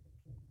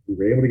 We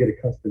were able to get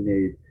it custom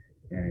made,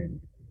 and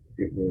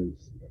it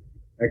was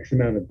X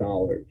amount of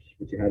dollars,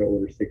 but you had to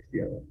order 60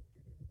 of them.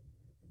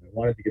 I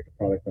wanted to get the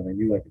product done. I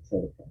knew I could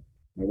sell it.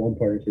 My one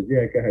partner says,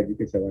 "Yeah, go ahead. You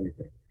can sell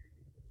anything."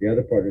 The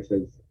other partner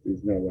says,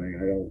 "There's no way.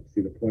 I don't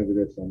see the point of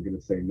this, so I'm going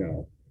to say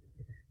no."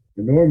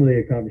 And normally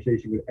a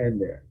conversation would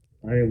end there.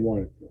 I didn't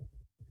want it to.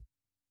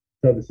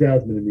 So the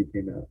salesman in me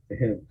came out to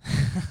him.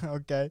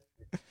 Okay.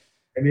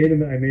 I made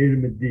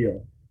him a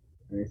deal.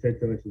 And I said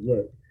to him, I said,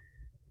 "Look,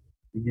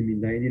 you give me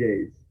 90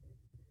 days.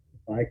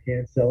 If I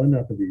can't sell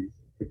enough of these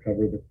to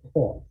cover the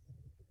cost,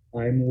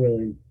 I'm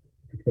willing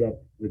to put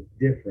up the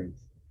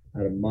difference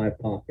out of my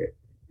pocket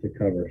to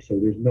cover. So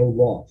there's no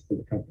loss to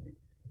the company.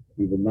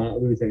 We will not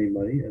lose any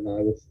money, and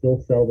I will still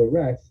sell the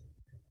rest,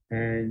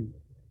 and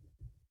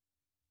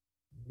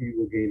we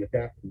will gain at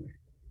that point."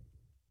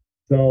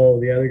 So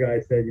the other guy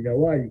said, "You know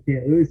what? You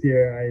can't lose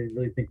here. I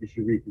really think you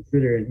should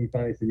reconsider." And he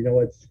finally said, "You know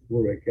what?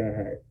 Screw it. Go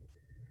ahead."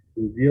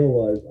 The deal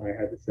was I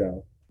had to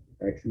sell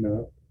X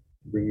amount,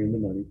 bring in the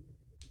money,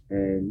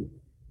 and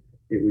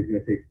it was going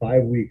to take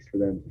 5 weeks for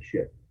them to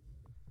ship.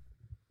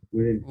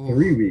 Within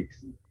 3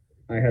 weeks,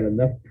 I had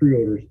enough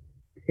pre-orders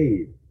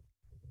paid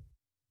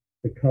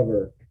to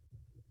cover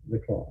the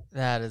cost.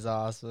 That is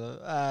awesome.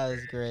 That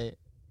is great.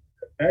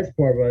 The best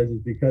part was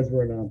is because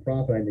we're a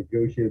nonprofit, I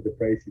negotiated the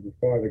price even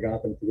farther,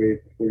 got them to waive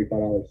the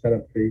 $45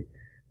 setup fee.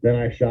 Then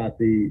I shot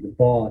the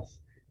boss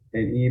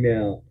an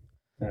email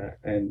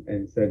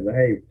and said, "Well,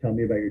 hey, tell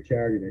me about your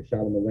charity." And I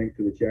shot him a link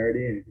to the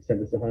charity, and he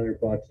sent us $100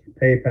 through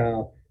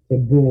PayPal. So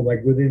boom,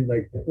 like within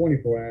like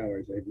 24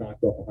 hours, I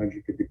knocked off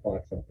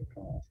 $150 off the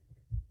cost.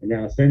 And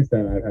now since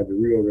then, I've had to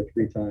reorder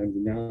 3 times,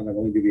 and now not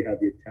only do we have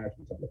the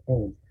attachments on the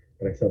phones,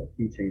 but I sell the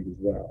keychains as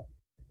well.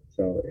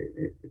 So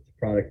it's a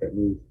product that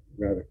moves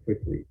rather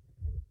quickly.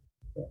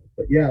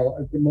 But yeah,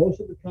 most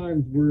of the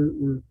times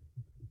we're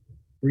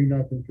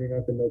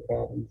 3-0, no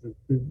problems.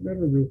 There's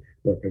never really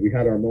look. Have we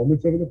had our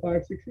moments over the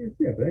 5-6 years?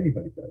 Yeah, but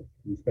anybody does.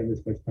 We spend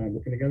this much time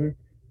working together.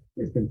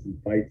 There's been some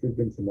fights. There's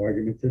been some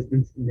arguments. There's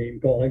been some name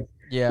calling.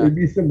 Yeah. There'd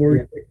be some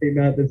words that came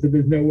out that said,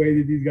 "There's no way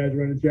that these guys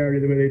run a charity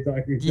the way they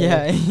talk to each other."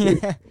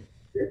 Yeah.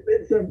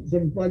 There's been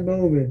some fun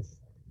moments,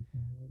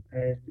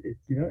 and it's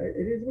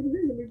it is what it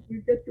is. And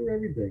we get through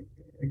everything.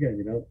 Again,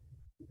 you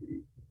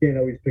can't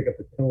always pick up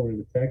the tone in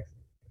the text.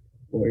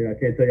 Well, I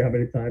can't tell you how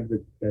many times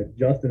that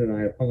Justin and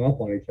I have hung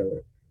up on each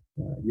other,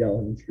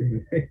 yelling and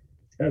screaming at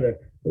each other.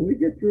 But we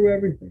get through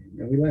everything,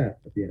 and we laugh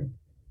at the end.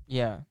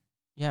 Yeah.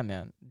 Yeah,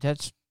 man.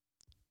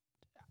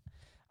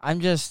 I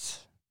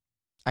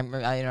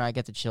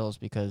get the chills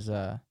because,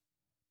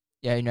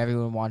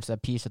 everyone wants a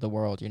piece of the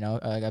world,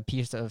 a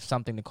piece of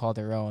something to call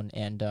their own.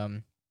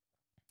 And,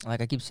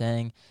 like I keep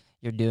saying,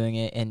 you're doing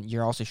it, and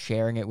you're also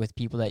sharing it with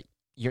people that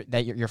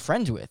you're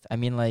friends with. I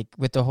mean, like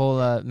with the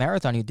whole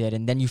marathon you did,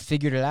 and then you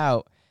figured it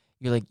out.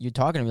 You're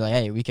talking to me like,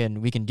 "Hey, we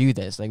can do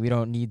this. Like, we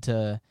don't need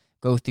to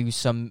go through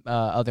some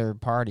other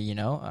party."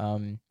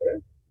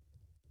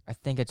 I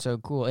think it's so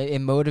cool. It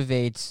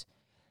motivates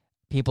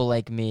people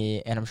like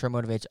me, and I'm sure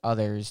motivates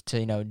others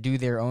to do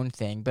their own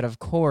thing. But of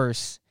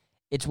course,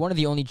 it's one of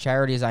the only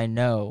charities I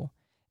know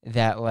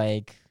that,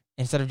 like,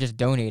 instead of just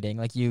donating,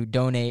 like, you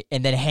donate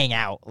and then hang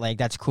out. Like,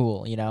 that's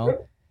cool.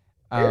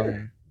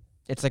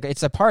 It's like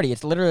it's a party.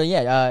 It's literally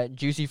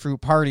Juicy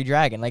Fruit Party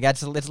Dragon. Like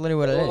it's literally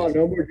what it is. Oh,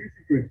 no more Juicy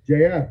Fruit,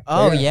 JF.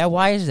 Oh JF. yeah,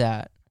 why is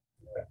that?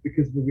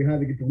 Because we had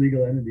to get the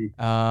legal entity.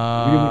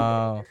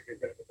 Oh.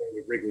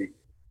 With Wrigley.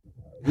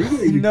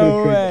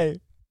 No way.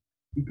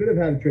 We could have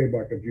had a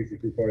trademark of Juicy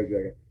Fruit Party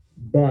Dragon,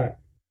 but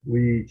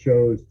we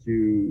chose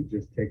to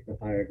just take the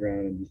higher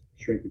ground and just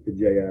shrink it to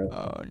JF.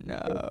 Oh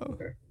no,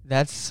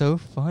 that's so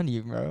funny,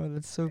 bro.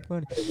 That's so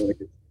funny.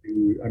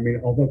 I mean,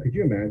 although, could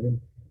you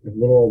imagine if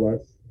little old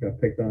us got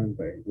picked on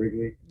by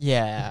Wrigley?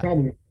 Yeah.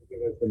 Probably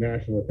us the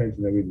national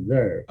attention that we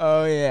deserve.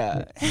 Oh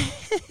yeah.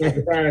 Not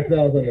to pat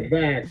ourselves on the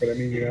back, but I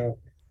mean,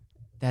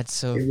 That's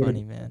so it would have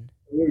funny, man.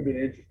 been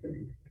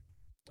interesting.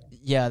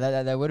 Yeah,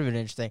 that would have been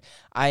interesting.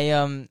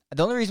 The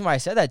only reason why I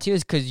said that too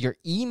is because your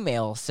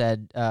email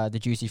said the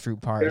Juicy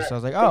Fruit Party, Yeah. so I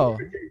was like, oh,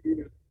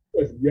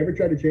 Listen, you ever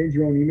try to change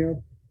your own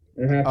email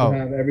and have to oh,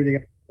 have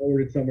everything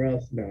forwarded somewhere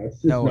else? No, it's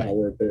just no not way,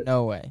 worth it.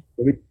 no way.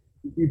 So we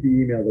keep the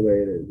email the way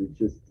it is. It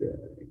just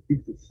it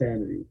keeps its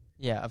sanity.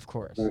 Yeah, of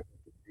course. Not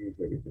change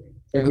everything.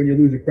 It's like when you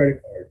lose a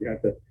credit card, you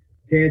have to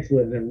cancel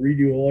it and then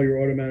redo all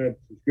your automatic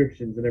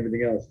subscriptions and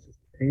everything else. It's just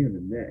a pain in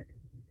the neck.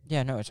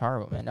 Yeah, no, it's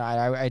horrible, man.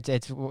 No,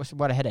 it's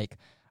what a headache.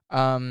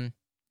 But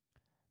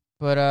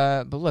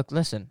look,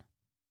 listen.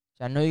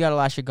 I know you got a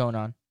lot of shit going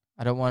on.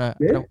 I don't want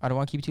to. Yeah. I don't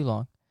want to keep you too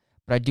long,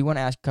 but I do want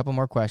to ask a couple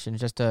more questions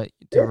just to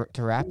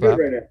wrap I'm good up.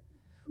 right now.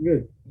 I'm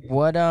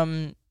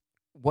good.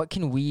 What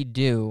can we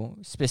do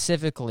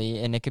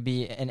specifically, and it could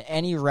be in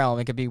any realm.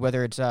 It could be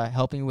whether it's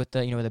helping with the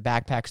the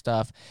backpack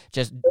stuff,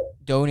 just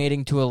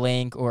donating to a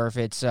link, or if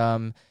it's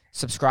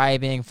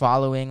subscribing,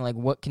 following. Like,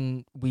 what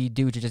can we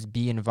do to just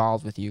be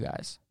involved with you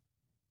guys?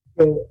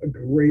 So a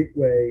great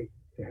way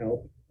to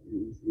help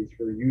is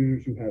for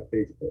users who have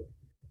Facebook.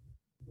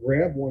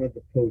 Grab one of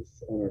the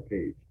posts on our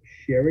page,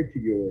 share it to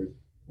yours,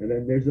 and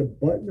then there's a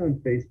button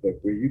on Facebook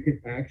where you can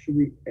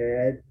actually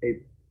add a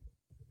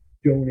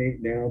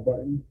donate now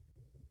button.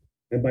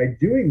 And by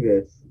doing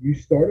this, you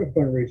start a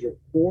fundraiser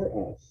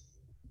for us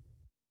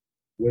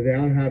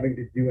without having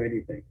to do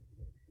anything.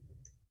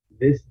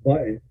 This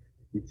button,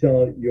 you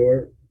tell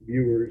your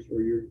viewers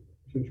or your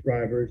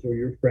subscribers or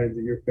your friends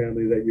and your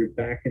family that you're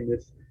backing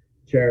this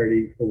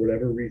charity for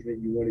whatever reason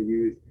that you want to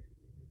use.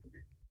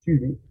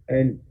 Excuse me.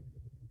 And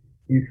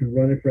you can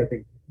run it for, I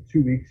think,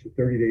 2 weeks or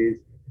 30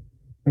 days.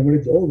 And when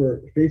it's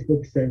over,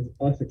 Facebook sends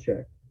us a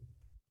check.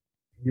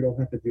 You don't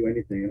have to do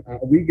anything.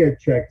 We get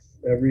checks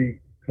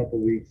every couple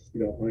of weeks,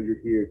 100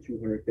 here,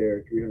 200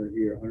 there, 300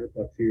 here,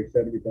 $100 here,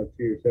 $70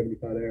 here,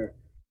 75 there.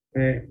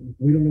 And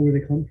we don't know where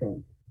they come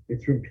from.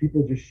 It's from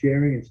people just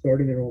sharing and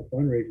starting their own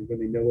fundraisers when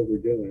they know what we're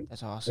doing.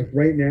 That's awesome. Like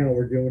right now,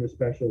 we're doing a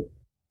special.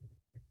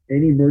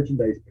 Any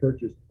merchandise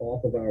purchased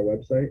off of our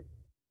website,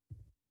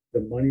 the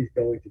money's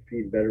going to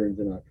feed veterans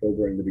in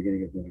October and the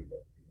beginning of November.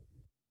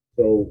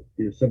 So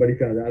somebody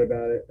found out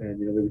about it, and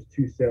there was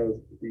 2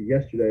 sales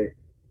yesterday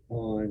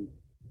on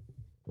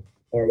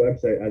our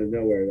website out of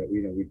nowhere that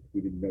we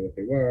didn't know what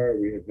they were.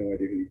 We had no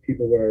idea who these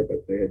people were,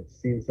 but they had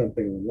seen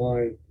something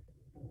online.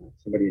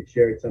 Somebody had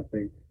shared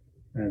something,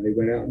 and they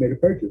went out and made a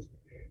purchase.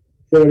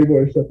 Somebody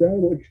bought a stuffed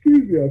animal.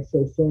 Excuse me, I'm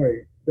so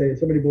sorry.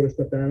 Somebody bought a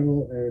stuffed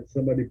animal, and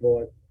somebody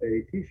bought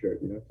a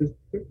T-shirt. Just a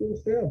quick little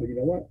sale, but you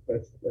know what?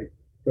 That's like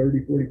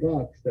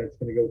 $30-$40 that's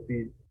going to go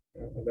feed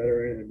a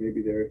veteran and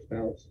maybe their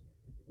spouse,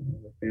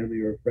 a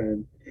family, or a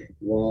friend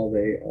while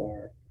they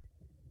are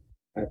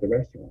at the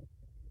restaurant.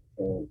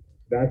 So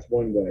that's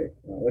one way.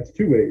 That's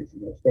 2 ways.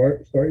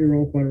 Start your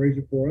own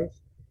fundraiser for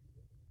us.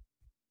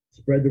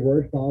 Spread the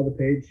word. Follow the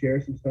page.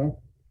 Share some stuff.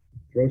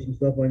 Throw some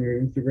stuff on your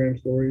Instagram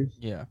stories.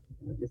 Yeah.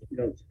 Just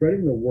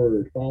spreading the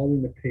word,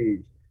 following the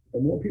page. The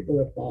more people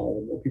that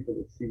follow, the more people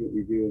that see what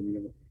we do,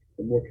 and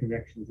the more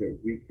connections that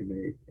we can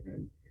make.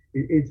 And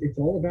it's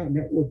all about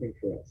networking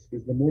for us,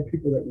 because the more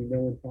people that we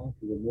know and talk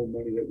to, the more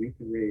money that we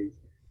can raise,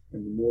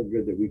 and the more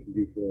good that we can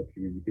do for our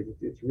community. Because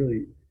it's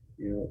really,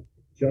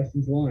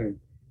 Justin's line,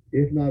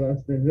 if not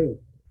us, then who?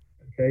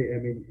 Okay, I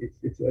mean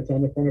it's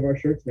on the front of our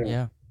shirts now.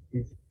 Yeah.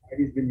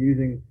 He's been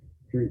using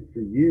for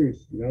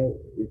years.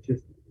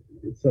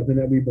 It's something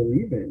that we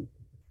believe in.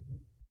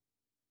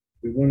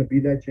 We want to be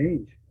that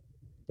change.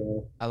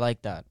 So I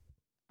like that.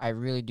 I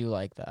really do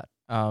like that.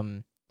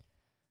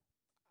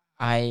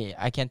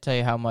 I can't tell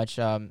you how much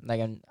I'm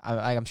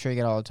sure you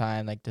get all the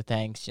time, like the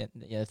thanks,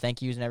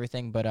 thank yous and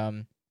everything. But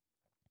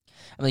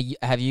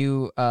have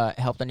you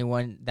helped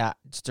anyone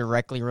that's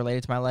directly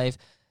related to my life?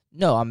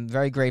 No, I'm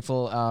very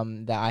grateful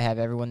that I have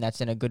everyone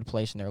that's in a good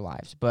place in their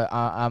lives. But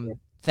I'm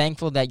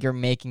thankful that you're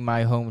making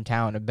my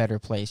hometown a better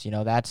place.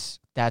 That's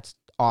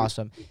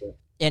awesome.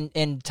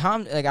 And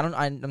Tom,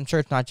 I'm sure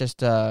it's not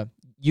just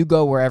you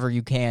go wherever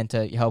you can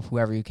to help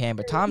whoever you can,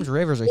 but Tom's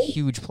River is a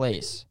huge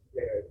place.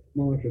 Yeah, it's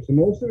monstrous. So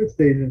most of it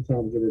stays in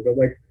Tom's River. But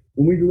like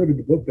when we delivered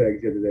the book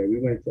bags the other day,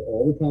 we went to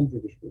all the Tom's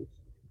River schools,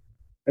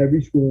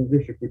 every school in the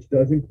district, which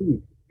does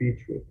include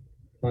Beechwood,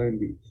 Pine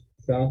Beach,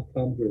 South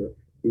Tom's River.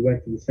 We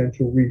went to the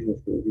Central Regional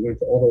Schools. We went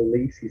to all the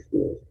Lacey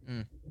schools.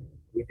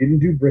 We didn't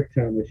do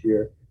Bricktown this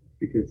year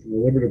because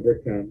deliver to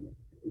Bricktown,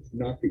 it's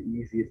not the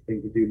easiest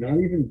thing to do. Not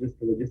even just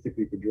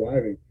logistically for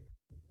driving,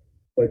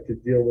 but to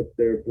deal with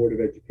their Board of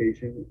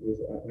Education was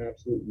an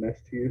absolute mess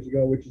 2 years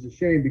ago, which is a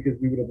shame because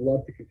we would have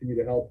loved to continue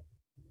to help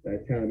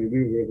that town. I mean,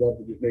 we would have loved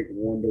to just make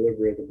one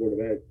delivery at the Board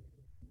of Ed,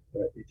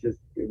 but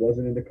it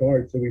wasn't in the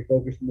cards. So we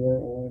focused more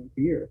on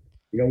here.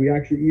 We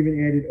actually even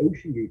added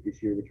Ocean Gate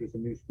this year, which was a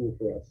new school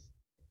for us.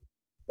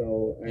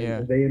 So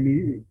they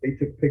immediately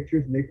took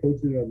pictures and they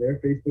posted it on their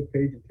Facebook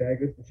page and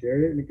tagged us and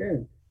shared it. And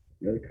again,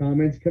 the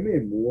comments come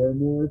in. More and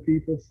more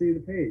people see the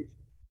page.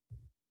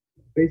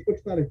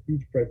 Facebook's not a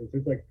huge presence.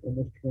 There's like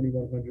almost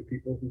 2,100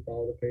 people who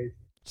follow the page.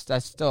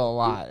 That's still a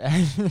lot.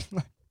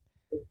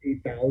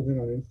 8,000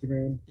 on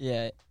Instagram.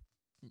 Yeah.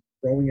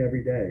 Growing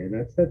every day, and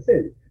that's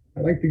it. I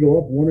like to go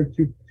up one or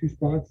two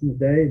spots in the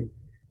day.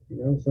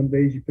 And, some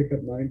days you pick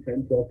up 9,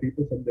 10, 12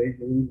 people. Some days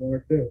you lose 1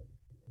 or 2.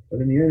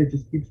 But in the end, it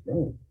just keeps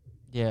growing.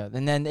 Yeah,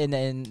 and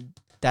then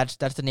that's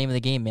the name of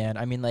the game, man.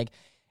 I mean, like,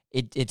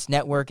 it's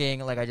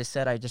networking. Like I just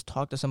said, I just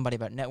talked to somebody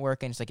about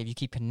networking. It's like if you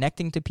keep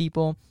connecting to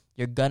people,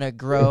 you're gonna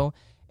grow.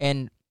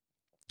 And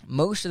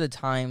most of the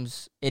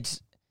times,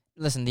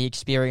 listen, the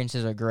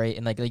experiences are great,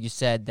 and like you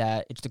said,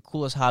 that it's the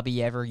coolest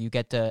hobby ever. You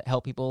get to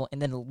help people, and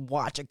then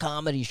watch a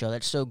comedy show.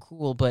 That's so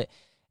cool. But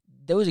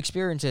those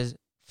experiences,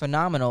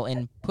 phenomenal,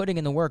 and putting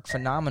in the work,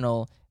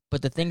 phenomenal.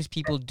 But the things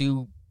people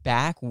do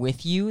back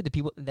with you, the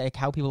people, like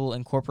how people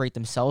incorporate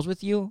themselves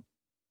with you,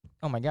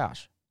 oh my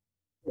gosh.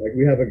 Like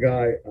we have a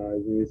guy,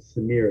 his name is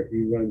Samir.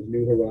 He runs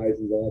New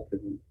Horizons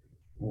Autism.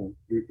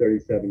 Route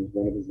 37 is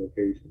one of his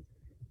locations.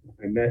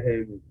 I met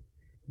him.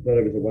 Thought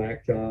it was a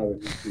whack job,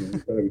 and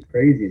thought it was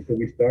crazy until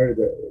we started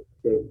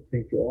to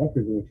think through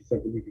autism, which is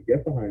something we could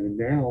get behind. And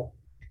now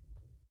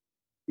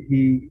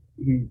he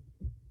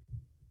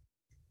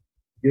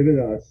given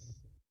us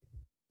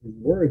his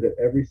word that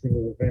every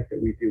single event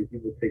that we do, he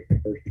will take the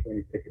first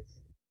 20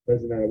 tickets.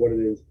 Doesn't matter what it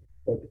is,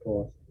 what the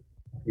cost.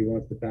 He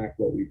wants to back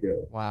what we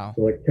do. Wow.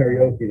 So like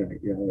karaoke night,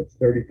 it's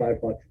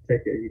 $35 a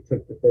ticket. He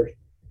took the first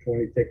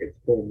 20 tickets.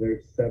 Boom,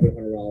 there's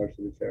 $700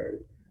 to the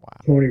charity. Wow.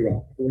 Tony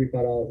Rock,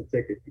 $45 a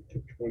ticket. He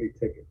took 20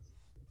 tickets.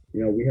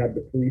 We have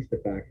the police to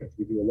back us.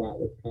 We do a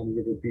lot with Palm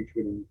River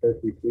Beachwood and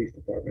Berkeley Police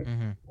Department.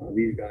 Mm-hmm.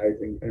 These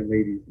guys and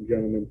ladies and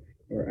gentlemen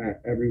are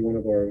at every one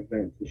of our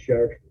events. The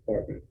Sheriff's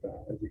Department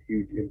has a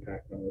huge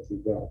impact on us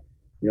as well.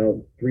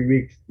 3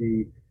 weeks,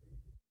 the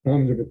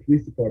Palm River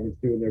Police Department's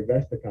doing their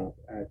Vestacop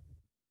at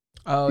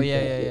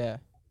yeah.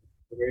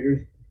 The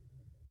Raiders.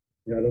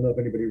 I don't know if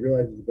anybody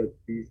realizes, but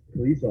these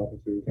police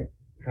officers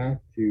have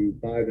to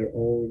buy their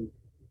own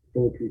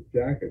bulletproof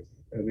jackets,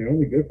 and they're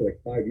only good for like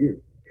 5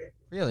 years.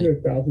 Really?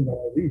 They're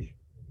 $1,000 each.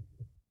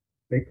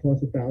 They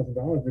cost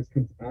 $1,000. This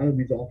comes out of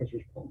these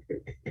officers'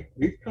 pockets.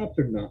 These cops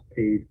are not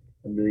paid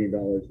 $1 million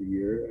a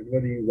year, and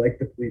whether you like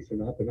the police or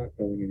not, they're not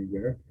going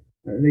anywhere.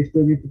 And they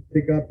still need to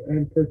pick up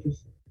and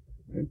purchase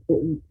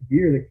important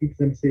gear that keeps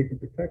them safe and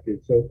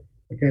protected. So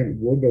again,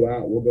 we'll go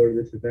out, we'll go to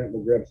this event,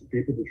 we'll grab some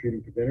people to treat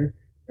them for dinner,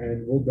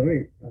 and we'll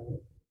donate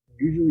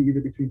usually either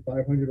between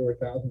 $500 or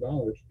 $1,000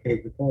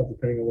 towards the cause,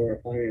 depending on where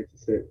our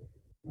finances sit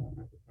at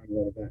the time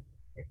of that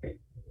event.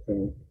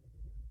 So,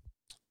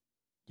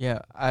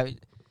 yeah,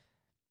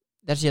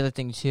 that's the other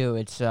thing too.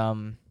 It's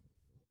along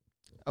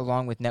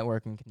with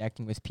networking,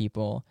 connecting with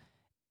people,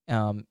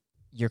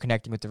 you're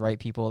connecting with the right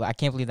people. I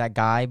can't believe that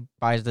guy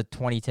buys the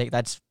 20 tickets.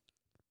 That's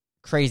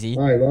crazy.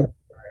 I love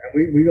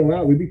it. We go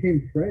out. We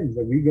became friends.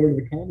 Like we go to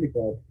the comedy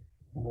club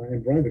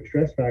in Brunswick,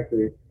 Stress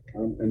Factory,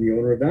 and the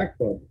owner of that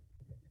club.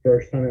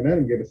 First time I met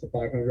him, gave us a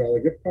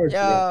 $500 gift card.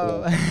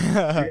 Yo.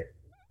 And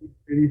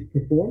he's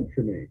performed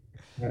for me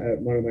at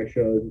one of my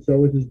shows, and so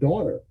was his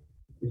daughter.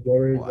 His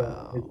daughter has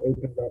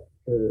opened up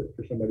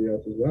for somebody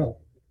else as well.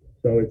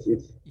 So it's you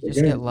just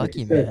again, get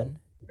lucky, like man.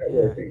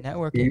 Networking. Yeah,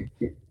 networking.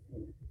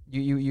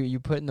 You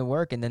put in the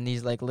work, and then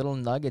these like little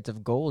nuggets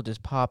of gold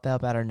just pop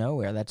up out of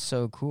nowhere. That's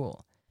so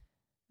cool.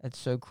 That's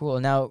so cool.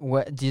 Now,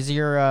 what does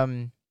your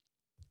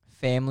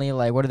family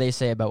like? What do they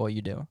say about what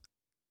you do?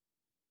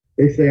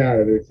 They stay out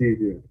of it. It's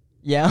easier.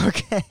 Yeah.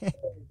 Okay.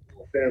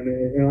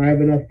 Family, I have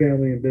enough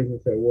family and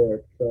business at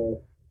work,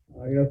 so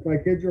if my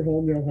kids are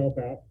home, they'll help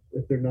out.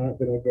 If they're not,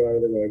 they don't go out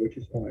of their way, which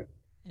is fine.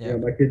 Yeah.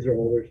 My kids are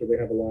older, so they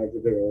have lives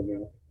of their own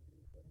now.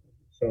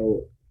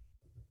 So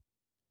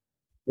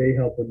they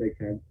help when they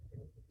can.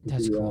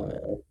 That's cool,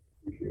 man.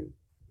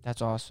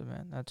 That's awesome,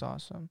 man. That's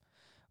awesome.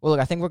 Well, look,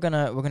 I think we're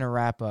gonna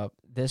wrap up.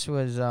 This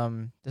is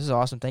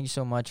awesome. Thank you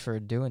so much for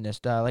doing this.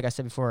 Like I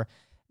said before,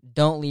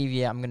 don't leave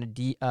yet. I'm gonna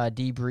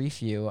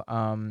debrief you.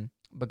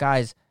 But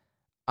guys,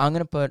 I'm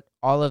gonna put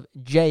all of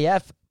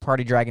JF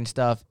Party Dragon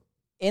stuff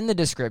in the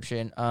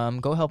description.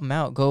 Go help him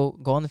out. Go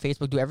on the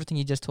Facebook. Do everything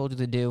he just told you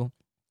to do.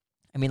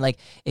 I mean, like,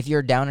 if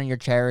you're down on your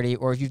charity,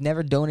 or if you've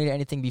never donated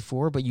anything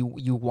before, but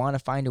you want to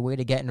find a way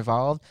to get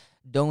involved,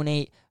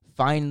 donate.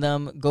 Find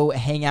them. Go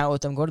hang out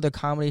with them. Go to their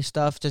comedy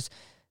stuff. Just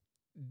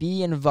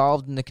be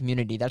involved in the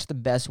community. That's the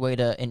best way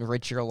to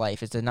enrich your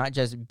life, is to not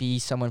just be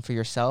someone for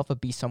yourself,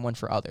 but be someone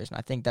for others. And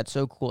I think that's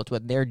so cool. It's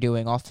what they're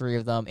doing, all three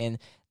of them, and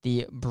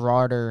the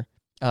broader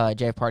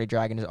JF Party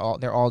Dragon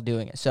they're all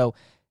doing it. So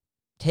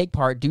take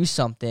part, do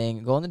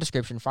something, go in the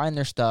description, find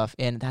their stuff,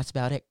 and that's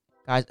about it.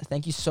 Guys,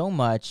 thank you so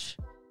much,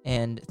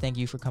 and thank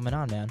you for coming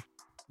on, man.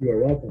 You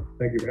are welcome.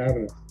 Thank you for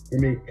having us. For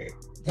me.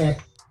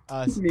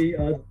 Us. Me,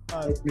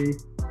 us, me.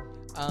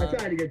 I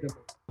tried to get them.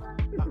 All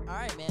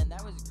right, man.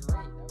 That was